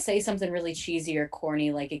don't want to say something really cheesy or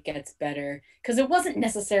corny like it gets better because it wasn't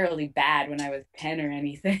necessarily bad when I was 10 or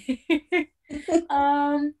anything.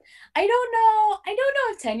 I don't know. I don't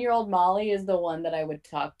know if 10-year-old Molly is the one that I would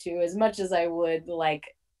talk to as much as I would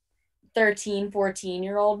like 13,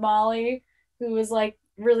 14-year-old Molly who was like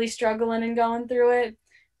really struggling and going through it.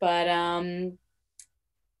 But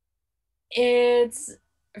it's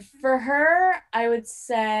for her, I would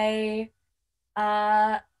say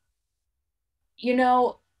uh you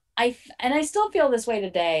know, and I still feel this way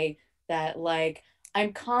today that like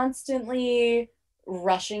I'm constantly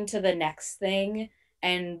rushing to the next thing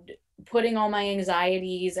and putting all my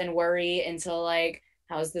anxieties and worry into like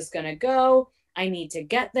how's this going to go? I need to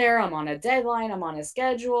get there. I'm on a deadline, I'm on a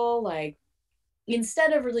schedule, like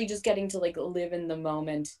instead of really just getting to like live in the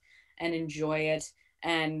moment and enjoy it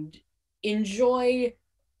and enjoy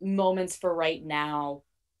moments for right now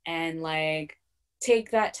and like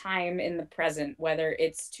take that time in the present, whether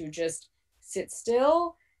it's to just sit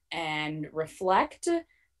still and reflect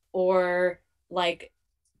or like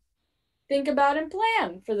think about and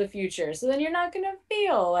plan for the future. So then you're not going to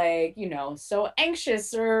feel like, so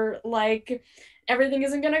anxious or like everything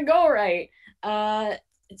isn't going to go right. Uh,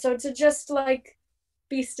 so to just like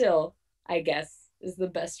be still, I guess, is the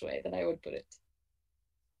best way that I would put it.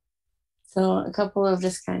 So, a couple of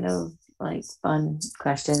just kind of like fun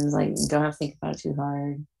questions, like you don't have to think about it too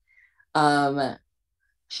hard. Um,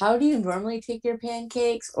 how do you normally take your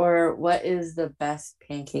pancakes, or what is the best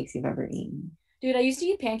pancakes you've ever eaten? Dude, I used to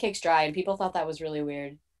eat pancakes dry and people thought that was really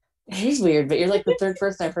weird. It is weird, but you're like the third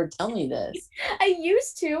person I've heard tell me this. I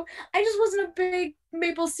used to. I just wasn't a big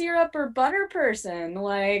maple syrup or butter person.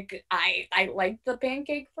 Like I liked the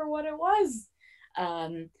pancake for what it was.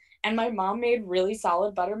 Um and my mom made really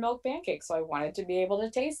solid buttermilk pancakes, so I wanted to be able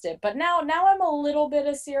to taste it. But now I'm a little bit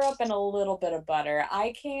of syrup and a little bit of butter.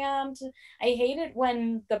 I hate it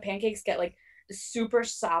when the pancakes get like super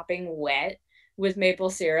sopping wet with maple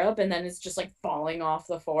syrup and then it's just like falling off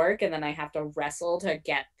the fork and then I have to wrestle to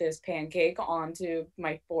get this pancake onto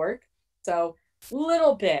my fork. So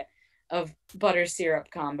little bit of butter syrup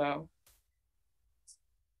combo.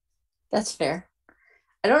 That's fair.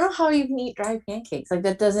 I don't know how you can eat dry pancakes. Like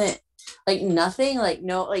that doesn't like nothing, like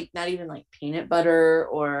no, like not even like peanut butter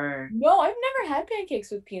or No, I've never had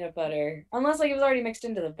pancakes with peanut butter unless like it was already mixed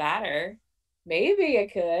into the batter. Maybe I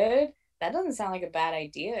could. That doesn't sound like a bad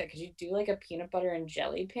idea. Could you do like a peanut butter and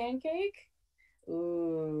jelly pancake?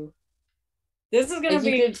 Ooh. This is gonna like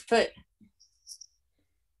you be could put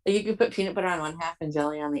like you could put peanut butter on one half and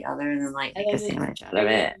jelly on the other and then like and make a then just sandwich out of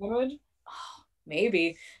make a it. sandwich. Oh,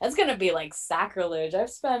 maybe that's gonna be like sacrilege. I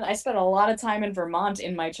spent a lot of time in Vermont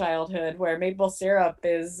in my childhood where maple syrup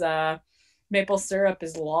is law.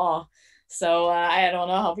 So I don't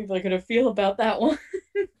know how people are gonna feel about that one.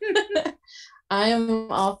 I'm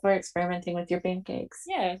all for experimenting with your pancakes.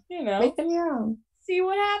 Yeah, Make them your own. see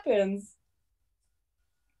what happens.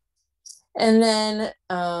 And then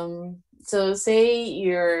so say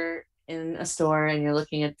in a store and you're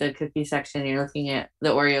looking at the cookie section, you're looking at the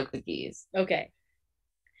Oreo cookies. Okay.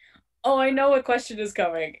 Oh, I know what question is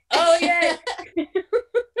coming. Oh, yeah.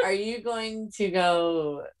 Are you going to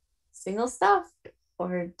go single stuffed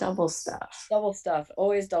or double stuffed? Double stuffed,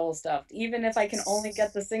 always double stuffed. Even if I can only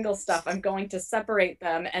get the single stuff, I'm going to separate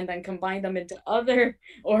them and then combine them into other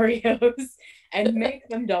Oreos and make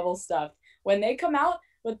them double stuffed. When they come out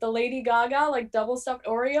with the Lady Gaga like double stuffed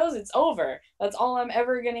Oreos, it's over. That's all I'm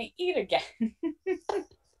ever gonna eat again.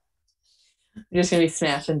 You're just gonna be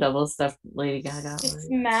smashing double stuffed Lady Gaga. Just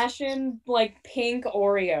smashing like pink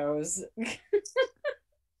Oreos.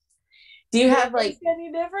 Do you have like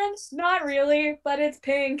any difference? Not really, but it's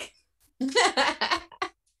pink. Do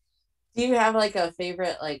you have like a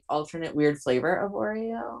favorite like alternate weird flavor of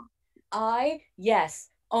Oreo? Yes.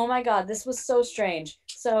 Oh my God, this was so strange.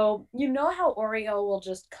 So, you know how Oreo will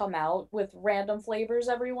just come out with random flavors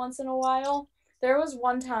every once in a while? There was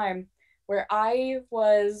one time where I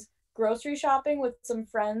was grocery shopping with some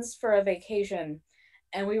friends for a vacation,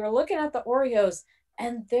 and we were looking at the Oreos,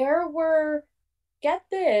 and there were, get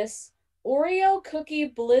this, Oreo cookie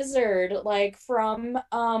blizzard like from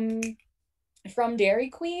Dairy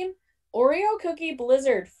Queen, Oreo cookie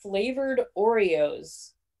blizzard flavored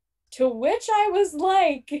Oreos. To which I was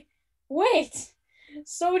like, wait,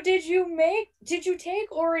 so did you take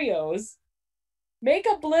Oreos, make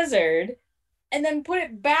a blizzard, and then put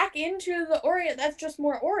it back into the Oreo? That's just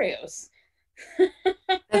more Oreos.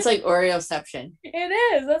 That's like Oreoception. It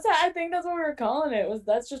is. I think that's what we were calling it.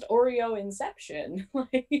 That's just Oreo Inception.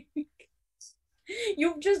 Like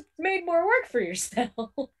you've just made more work for yourself.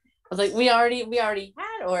 I was like, we already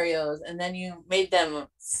had Oreos, and then you made them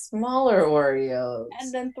smaller Oreos,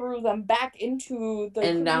 and then threw them back into the.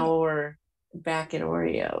 And now we're back at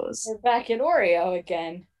Oreos. We're back at Oreo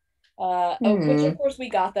again, which of course we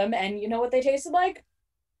got them, and you know what they tasted like?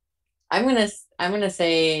 I'm gonna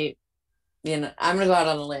say, I'm gonna go out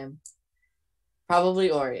on a limb. Probably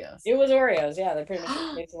Oreos. It was Oreos, yeah. They pretty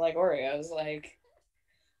much tasted like Oreos, like.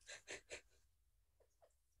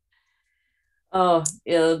 Oh,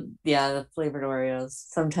 yeah, the flavored Oreos.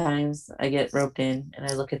 Sometimes I get roped in and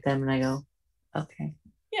I look at them and I go, okay.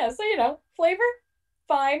 Yeah, so flavor,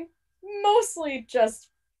 fine. Mostly just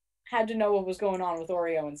had to know what was going on with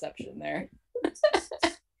Oreo Inception there.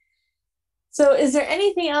 So is there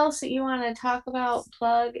anything else that you want to talk about,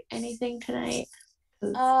 plug anything tonight?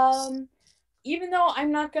 Even though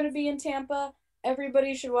I'm not going to be in Tampa,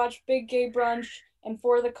 everybody should watch Big Gay Brunch and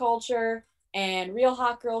For the Culture and Real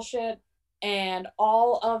Hot Girl Shit and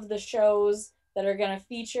all of the shows that are going to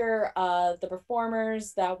feature the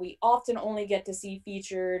performers that we often only get to see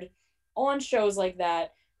featured on shows like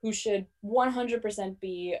that, who should 100%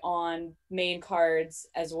 be on main cards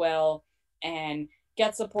as well and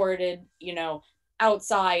get supported,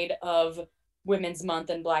 outside of Women's Month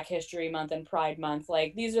and Black History Month and Pride Month.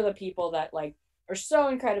 Like, these are the people that are so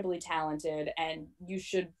incredibly talented and you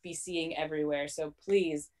should be seeing everywhere. So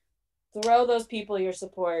please throw those people your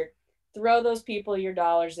support. Throw those people your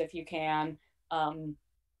dollars if you can.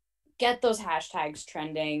 Get those hashtags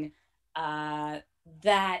trending.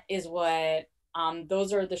 That is what,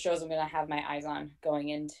 those are the shows I'm going to have my eyes on going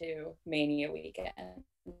into Mania weekend,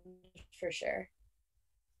 for sure.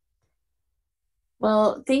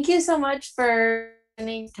 Well, thank you so much for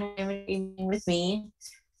spending time with me.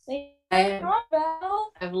 I've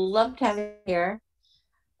loved having you here.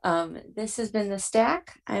 This has been The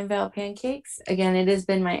Stack. I'm Val Pancakes. Again, it has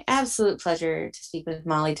been my absolute pleasure to speak with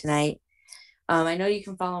Molly tonight. I know you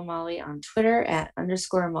can follow Molly on Twitter at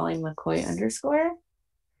 _Molly McCoy_.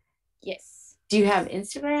 Yes. Do you have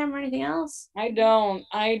Instagram or anything else? I don't.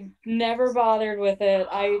 I never bothered with it.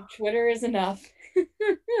 Twitter is enough.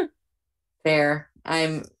 Fair.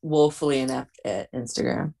 I'm woefully inept at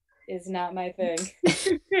Instagram. It's not my thing.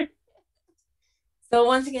 So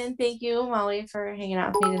once again, thank you, Molly, for hanging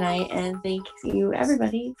out with me tonight, and thank you,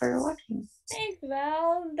 everybody, for watching. Thanks,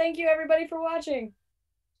 Val. Thank you, everybody, for watching.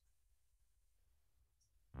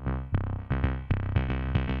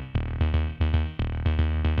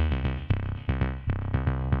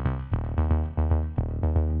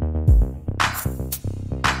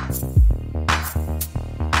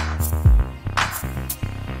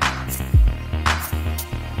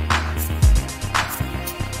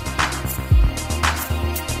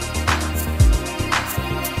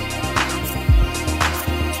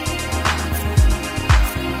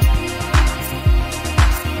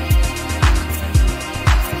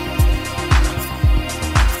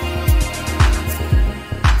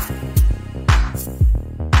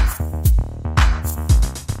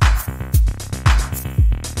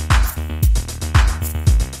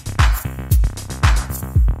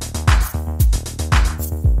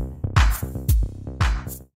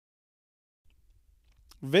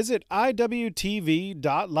 Visit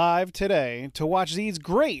IWTV.live today to watch these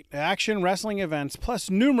great action wrestling events, plus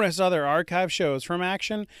numerous other archive shows from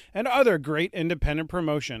Action and other great independent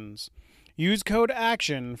promotions. Use code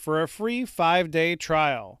ACTION for a free 5-day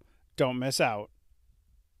trial. Don't miss out.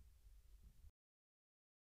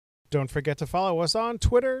 Don't forget to follow us on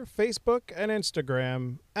Twitter, Facebook, and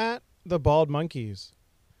Instagram at The Bald Monkeys.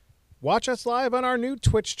 Watch us live on our new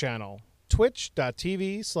Twitch channel,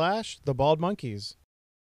 twitch.tv/TheBaldMonkeys.